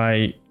Guild,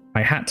 I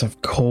had to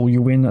call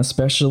you in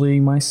especially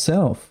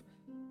myself.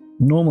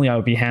 Normally I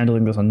would be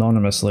handling this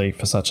anonymously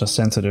for such a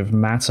sensitive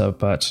matter,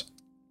 but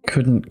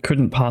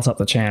couldn't pass up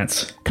the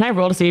chance. Can I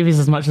roll to see if he's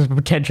as much of a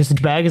pretentious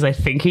bag as I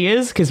think he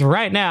is? Because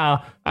right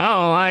now, I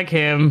don't like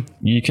him.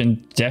 You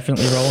can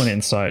definitely roll an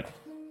insight.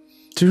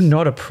 Do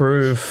not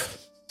approve.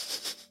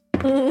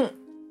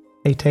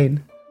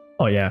 18.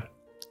 Oh yeah.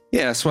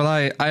 Yes, well,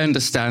 I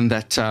understand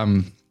that,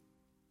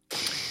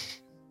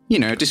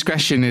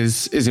 discretion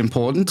is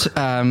important.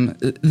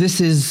 This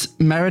is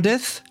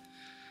Meredith.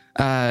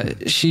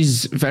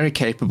 She's very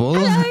capable.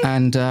 Hello.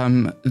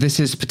 And this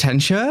is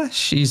Potentia.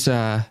 She's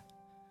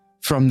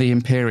from the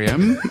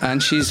Imperium,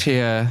 and she's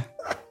here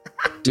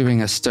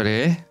doing a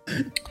study.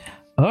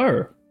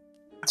 Oh,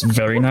 it's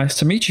very nice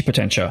to meet you,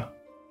 Potentia.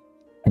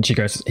 And he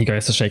goes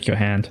to shake your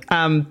hand.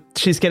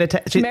 She's gonna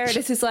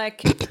Meredith is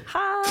like,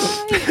 hi.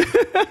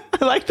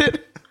 I liked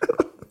it.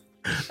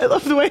 I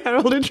love the way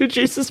Harold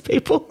introduces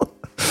people.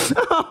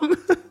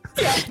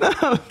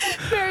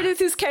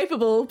 Meredith is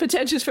capable.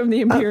 Potentia's from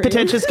the Imperium.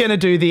 Potentia's gonna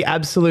do the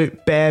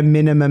absolute bare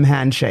minimum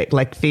handshake,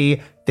 like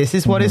this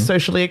is what is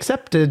socially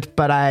accepted,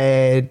 but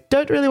I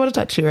don't really want to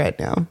touch you right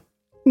now.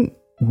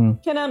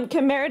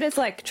 Can Meredith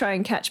like try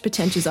and catch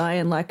Potentia's eye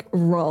and like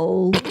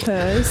roll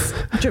hers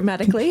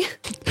dramatically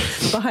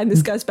behind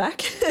this guy's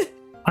back?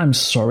 I'm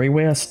sorry,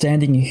 we are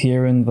standing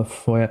here in the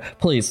foyer.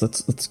 Please,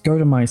 let's go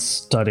to my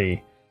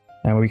study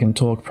and we can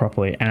talk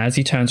properly. And as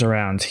he turns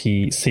around,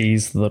 he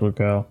sees the little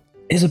girl.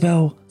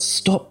 Isabel,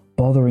 stop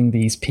bothering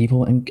these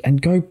people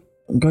and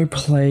go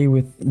play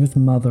with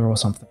Mother or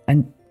something.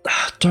 And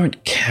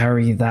don't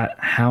carry that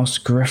house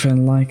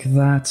griffin like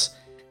that.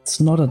 It's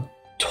not a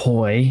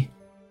toy.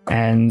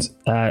 And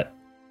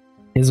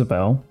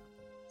Isabel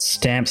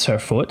stamps her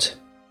foot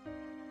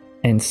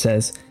and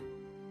says,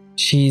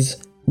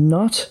 she's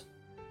not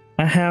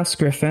a house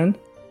griffin.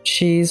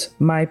 She's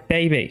my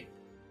baby.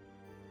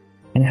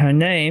 And her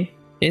name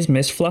is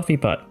Miss Fluffy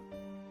Butt.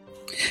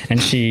 And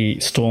she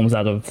storms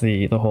out of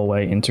the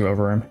hallway into a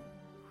room.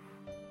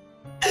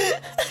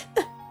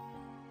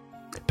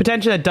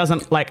 Potentia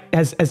doesn't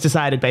has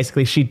decided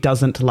basically she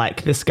doesn't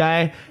like this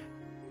guy.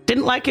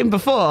 Didn't like him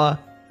before.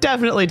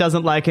 Definitely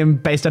doesn't like him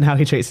based on how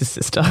he treats his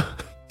sister.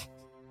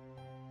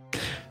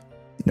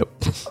 Nope.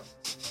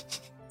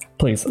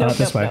 Please,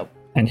 this way.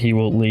 And he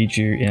will lead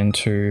you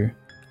into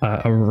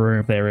a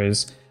room. There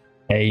is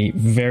a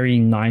very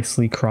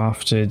nicely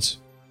crafted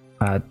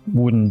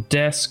wooden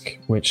desk,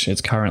 which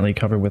is currently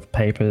covered with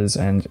papers.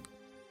 And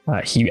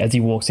as he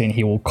walks in,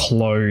 he will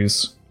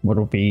close what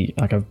will be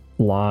like a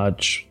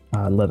large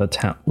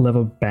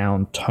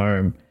leather-bound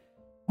tome,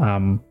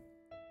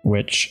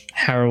 which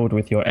Harold,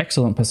 with your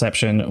excellent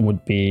perception,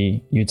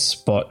 you'd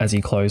spot as he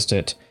closed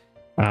it,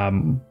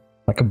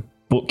 like a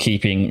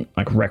bookkeeping,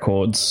 like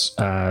records,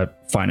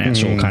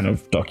 financial kind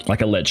of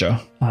like a ledger.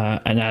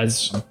 And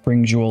as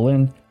brings you all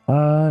in,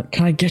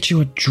 can I get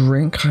you a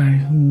drink?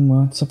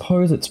 I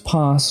suppose it's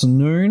past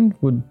noon.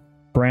 Would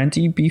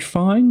brandy be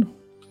fine?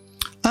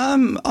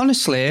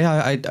 Honestly,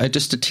 I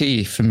just a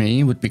tea for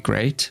me would be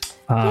great.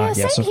 Yeah,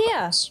 Yes, same of here.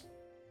 course.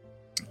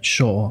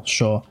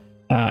 Sure.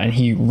 And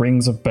he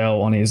rings a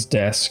bell on his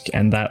desk,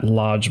 and that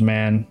large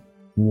man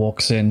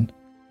walks in.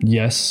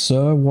 Yes,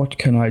 sir, what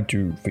can I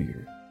do for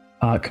you?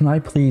 Can I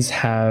please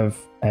have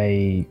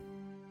a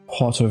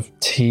pot of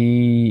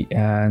tea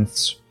and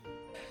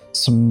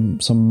some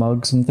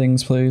mugs and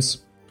things,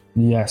 please?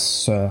 Yes,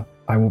 sir.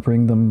 I will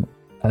bring them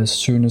as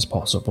soon as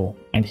possible.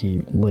 And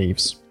he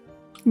leaves.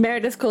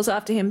 Meredith calls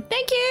after him.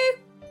 Thank you.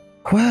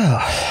 Well,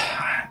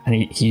 and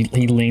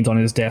he leaned on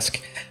his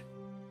desk.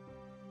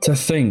 To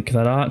think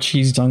that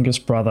Archie's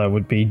youngest brother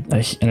would be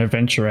an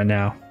adventurer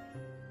now.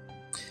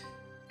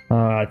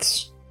 I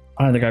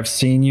don't think I've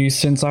seen you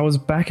since I was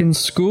back in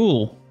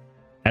school.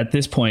 At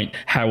this point,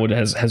 Harold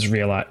has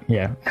realized.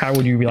 Yeah, how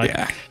would you be like?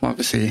 Yeah,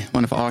 obviously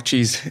one of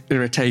Archie's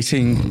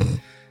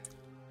irritating.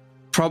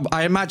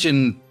 I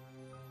imagine.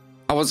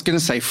 I was going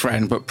to say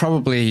friend, but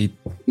probably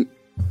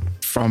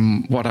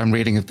from what I'm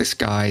reading of this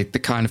guy, the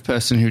kind of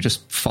person who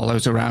just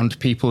follows around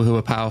people who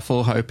are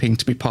powerful, hoping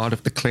to be part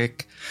of the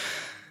clique.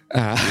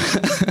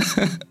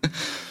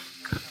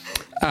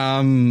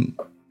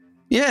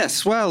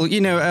 Yes, well,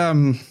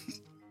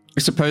 I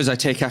suppose I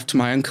take after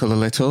my uncle a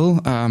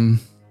little.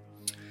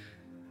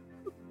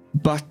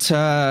 But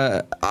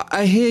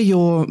I hear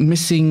you're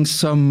missing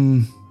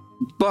some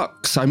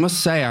books. I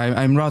must say,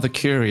 I'm rather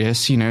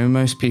curious.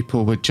 Most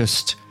people would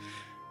just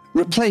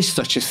replace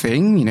such a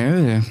thing.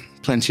 There are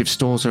plenty of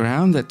stores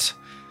around that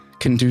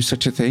can do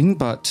such a thing,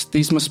 but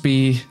these must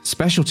be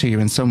special to you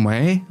in some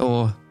way,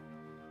 or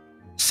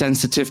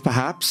sensitive,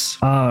 perhaps.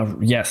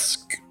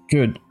 Yes.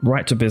 Good.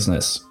 Right to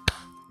business.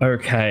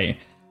 Okay.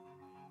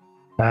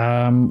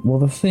 Well,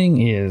 the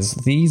thing is,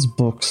 these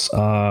books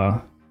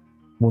are...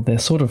 Well, they're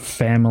sort of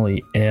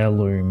family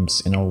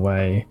heirlooms in a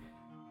way.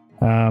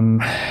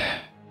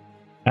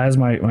 As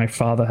my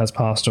father has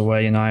passed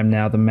away and I am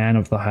now the man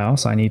of the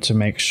house, I need to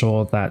make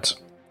sure that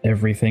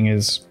everything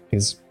is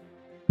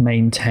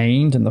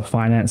maintained and the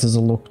finances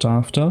are looked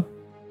after.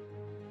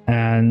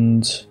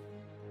 And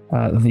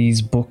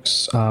these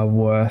books are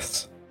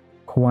worth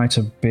quite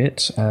a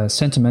bit,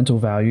 sentimental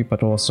value,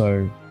 but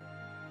also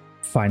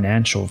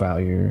financial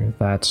value.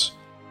 That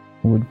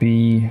would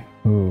be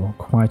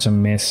quite a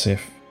miss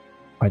if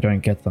I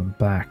don't get them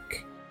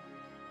back.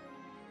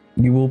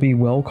 You will be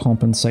well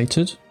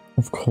compensated,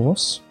 of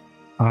course.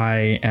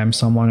 I am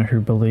someone who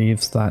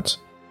believes that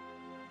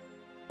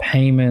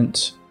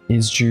payment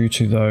is due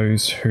to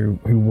those who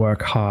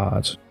work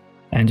hard.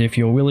 And if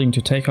you're willing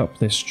to take up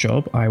this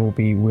job, I will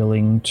be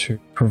willing to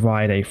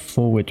provide a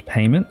forward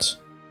payment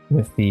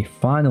with the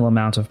final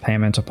amount of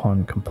payment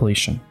upon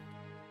completion.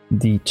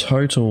 The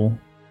total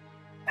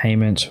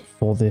payment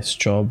for this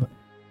job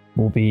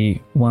will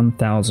be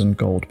 1,000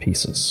 gold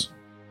pieces.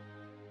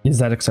 Is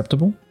that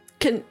acceptable?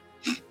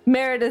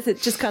 Meredith,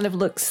 it just kind of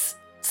looks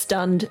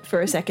stunned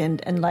for a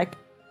second, and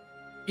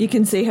you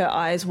can see her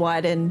eyes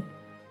widen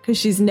because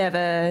she's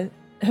never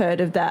heard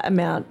of that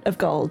amount of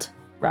gold,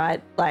 right?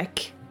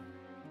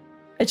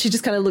 And she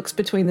just kind of looks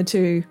between the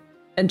two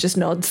and just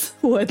nods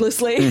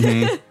wordlessly.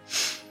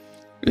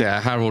 Mm-hmm.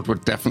 Yeah, Harold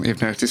would definitely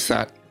have noticed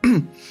that.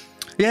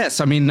 Yes,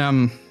 I mean,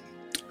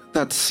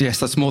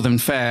 that's more than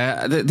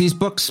fair. These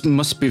books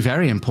must be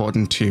very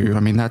important to you. I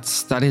mean,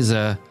 that is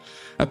a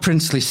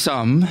princely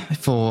sum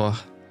for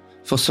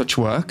such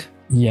work.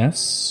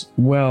 Yes.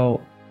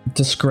 Well,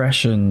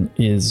 discretion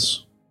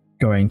is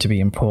going to be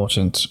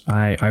important.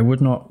 I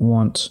would not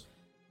want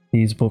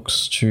these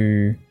books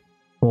to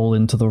fall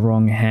into the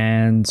wrong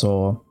hands,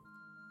 or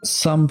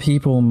some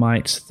people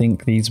might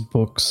think these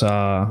books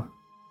are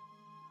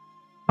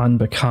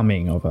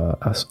unbecoming of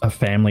a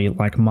family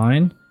like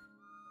mine.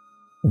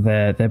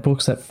 They're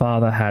books that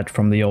father had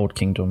from the old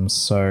kingdoms,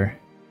 so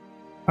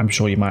I'm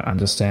sure you might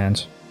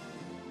understand.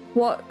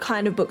 What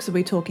kind of books are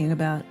we talking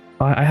about?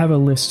 I have a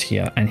list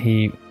here, and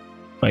he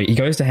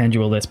goes to hand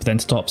you a list, but then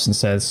stops and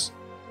says,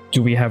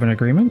 "Do we have an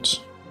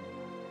agreement?"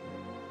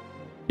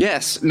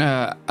 Yes.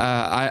 No.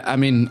 I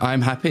mean,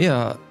 I'm happy.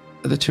 Are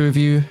the two of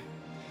you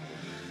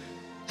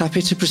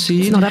happy to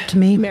proceed? It's not up to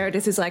me.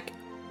 Meredith is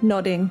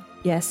nodding.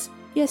 Yes.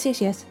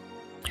 Yes.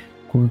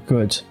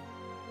 Good.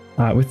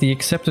 With the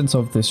acceptance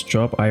of this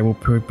job, I will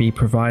be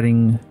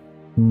providing,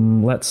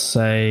 let's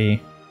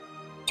say,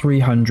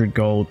 300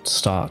 gold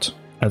start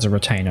as a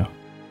retainer.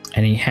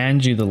 And he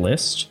hands you the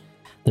list.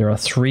 There are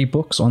 3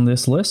 books on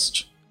this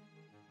list.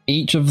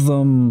 Each of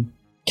them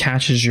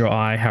catches your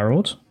eye,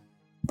 Harold.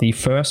 The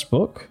first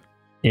book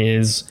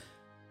is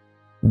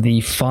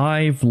The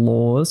 5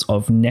 Laws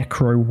of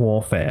Necro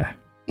Warfare.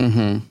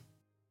 Mm-hmm.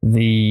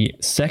 The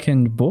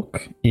second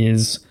book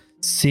is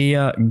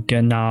Sia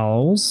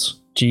Ganal's,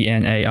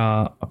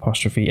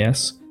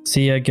 Gnar''S,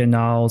 Sia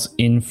Ganal's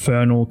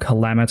Infernal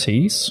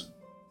Calamities.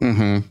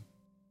 Mm-hmm.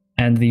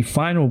 And the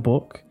final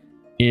book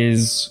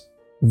is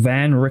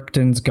Van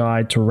Richten's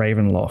Guide to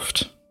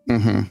Ravenloft.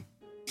 Mm-hmm.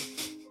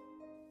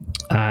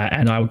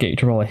 And I will get you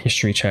to roll a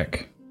history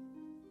check.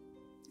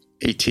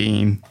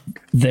 18.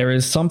 There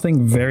is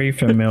something very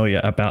familiar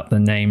about the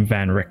name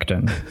Van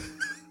Richten.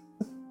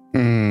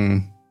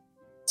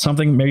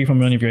 Something maybe from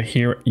one of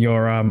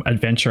your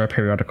adventurer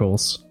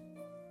periodicals.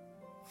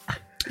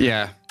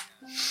 Yeah.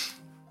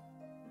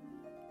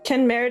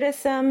 Can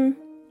Meredith do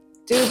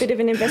a bit of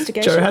an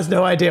investigation? Joe has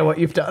no idea what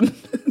you've done.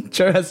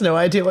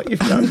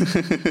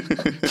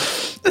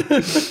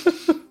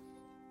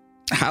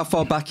 How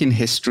far back in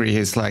history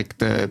is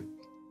Van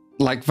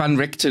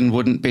Richten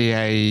wouldn't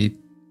be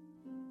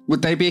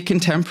would they be a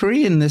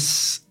contemporary in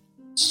this?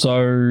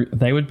 So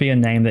they would be a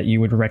name that you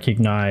would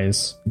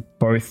recognize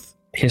both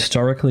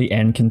historically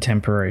and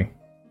contemporary.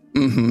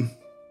 Mm-hmm.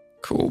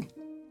 Cool.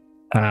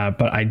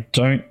 But I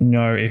don't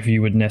know if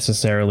you would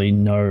necessarily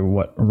know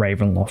what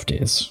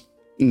Ravenloft is.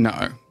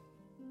 No.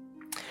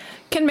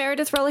 Can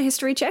Meredith roll a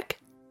history check?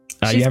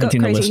 You haven't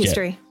seen the crazy list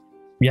history. yet.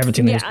 You haven't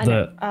seen Yeah,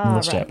 the I know.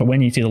 list Right. yet, but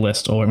when you see the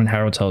list or when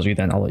Harold tells you,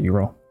 then I'll let you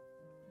roll.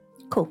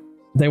 Cool.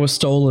 They were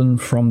stolen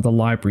from the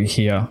library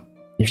here.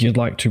 If you'd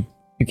like to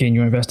begin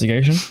your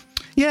investigation.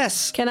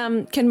 Yes.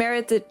 Can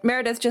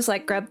Meredith just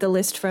like grab the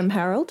list from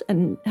Harold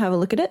and have a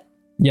look at it?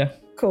 Yeah.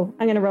 Cool.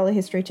 I'm going to roll a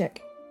history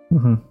check.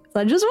 Mm-hmm. So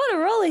I just want to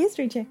roll a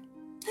history check.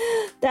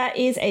 That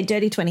is a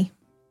dirty 20.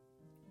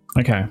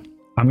 Okay.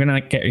 I'm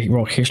gonna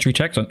roll history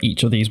checks on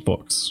each of these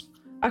books.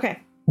 Okay.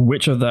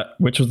 Which was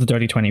the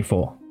dirty 20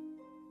 for?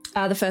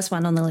 The first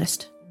one on the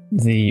list.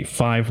 The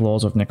 5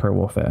 laws of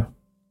necro-warfare.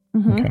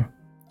 Mm-hmm. Okay.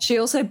 She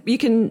also, you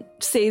can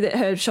see that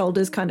her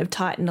shoulders kind of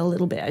tighten a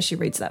little bit as she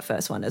reads that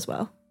first one as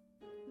well.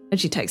 And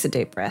she takes a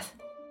deep breath.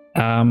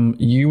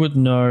 You would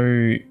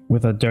know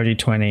with a dirty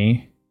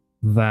 20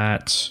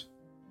 that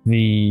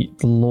the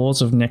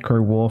laws of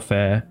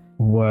necro-warfare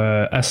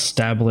were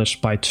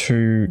established by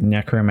 2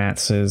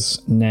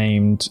 necromancers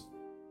named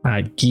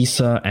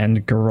Gisa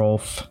and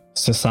Gerolf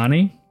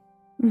Sasani.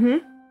 Mm-hmm.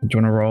 Do you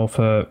want to roll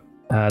for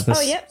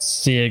yep.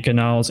 Seer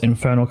Ganal's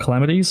Infernal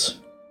Calamities?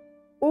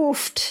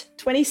 Oofed.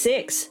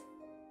 26.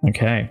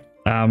 Okay.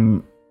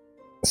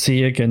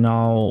 Seer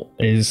Ganal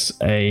is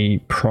a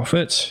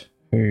prophet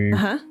who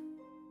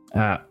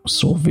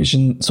saw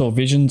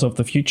visions of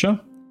the future,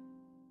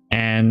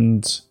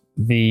 and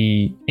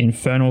the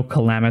Infernal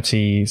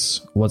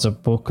Calamities was a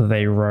book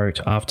they wrote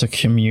after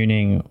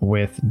communing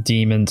with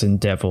demons and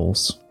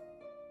devils.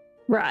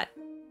 Right.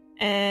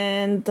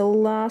 And the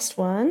last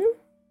one,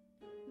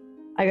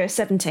 I go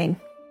 17.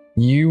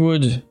 You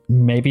would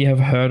maybe have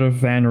heard of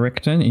Van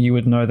Richten. You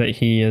would know that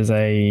he is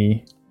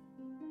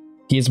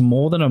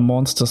more than a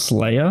monster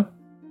slayer.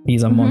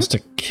 He's a monster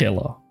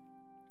killer.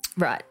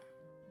 Right.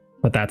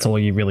 But that's all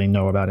you really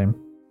know about him.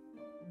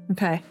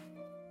 Okay.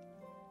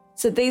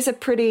 So these are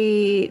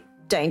pretty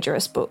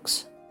dangerous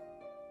books.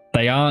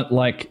 They aren't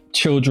like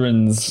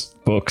children's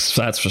books,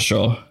 that's for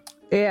sure.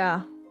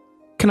 Yeah.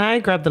 Can I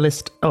grab the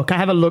list? Or can I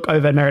have a look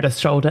over Meredith's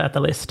shoulder at the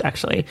list,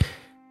 actually?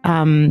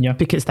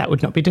 Because that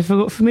would not be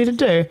difficult for me to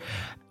do.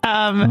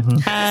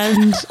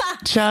 And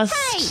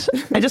just,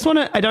 I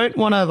don't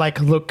want to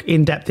like look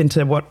in depth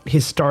into what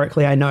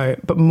historically I know,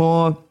 but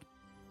more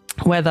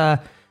whether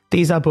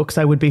these are books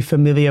I would be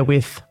familiar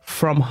with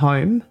from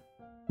home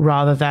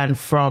rather than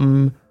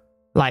from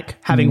like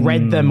having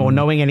read them or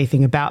knowing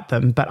anything about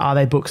them. But are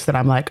they books that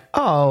I'm like,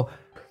 oh,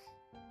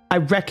 I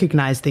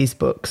recognize these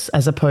books,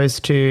 as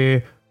opposed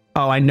to,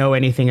 oh, I know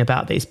anything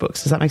about these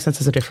books. Does that make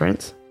sense as a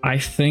difference? I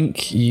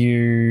think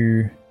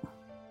you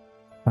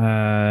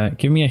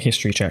give me a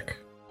history check.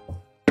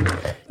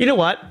 You know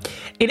what?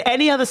 In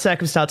any other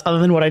circumstance other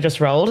than what I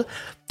just rolled,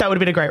 that would have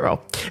been a great roll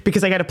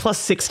because I get a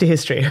 +6 to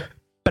history,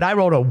 but I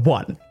rolled a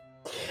 1.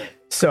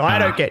 So I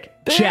don't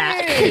get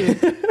jack.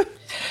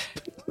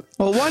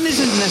 Well, 1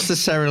 isn't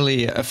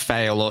necessarily a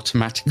fail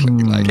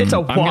automatically. Like, It's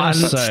a 1.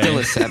 still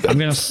a 7. I'm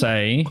going to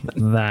say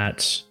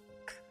that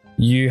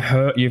you've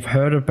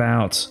heard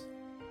about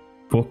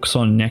books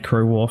on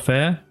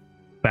necro-warfare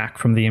back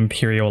from the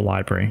Imperial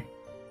Library.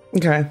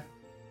 Okay.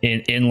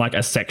 In like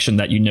a section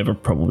that you never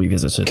probably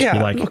visited. Yeah,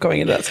 You're like, I'm not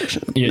going into that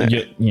section.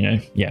 No.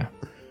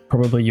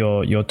 Probably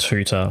your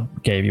tutor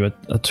gave you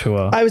a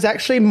tour. I was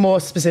actually more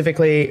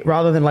specifically,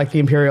 rather than like the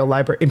Imperium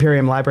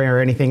Library or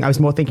anything, I was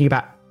more thinking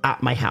about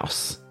at my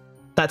house.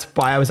 That's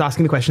why I was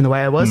asking the question the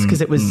way I was,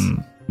 because it was,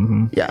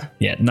 yeah.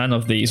 Yeah, none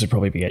of these would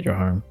probably be at your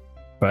home,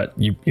 but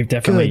you've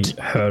definitely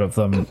heard of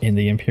them in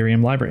the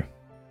Imperium Library.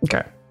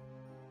 Okay.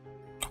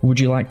 Would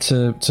you like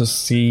to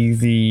see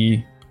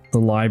the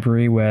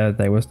library where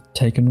they were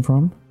taken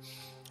from?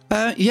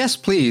 Yes,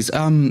 please.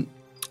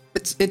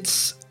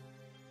 It's.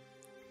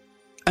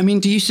 I mean,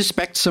 do you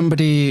suspect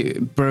somebody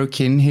broke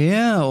in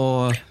here,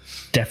 or?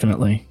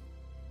 Definitely.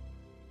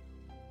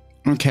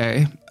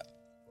 Okay.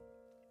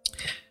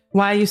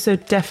 Why are you so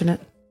definite?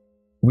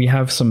 We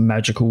have some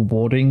magical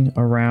warding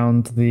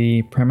around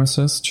the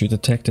premises to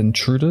detect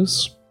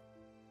intruders,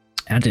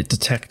 and it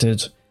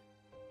detected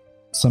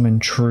some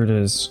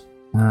intruders,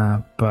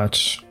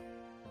 but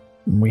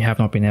we have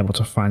not been able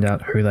to find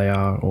out who they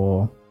are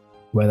or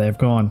where they've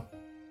gone.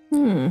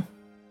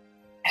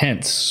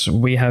 Hence,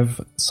 we have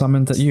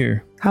summoned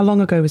you. How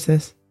long ago was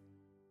this?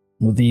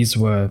 Well, these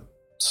were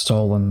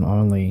stolen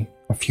only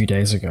a few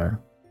days ago.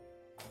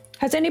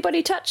 Has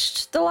anybody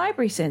touched the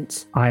library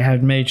since? I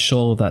had made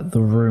sure that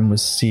the room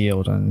was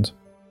sealed, and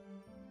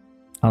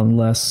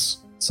unless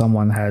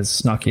someone has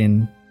snuck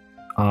in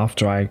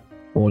after I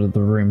ordered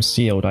the room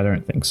sealed, I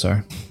don't think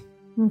so.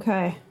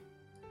 Okay.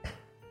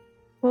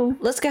 Well,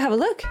 let's go have a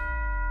look.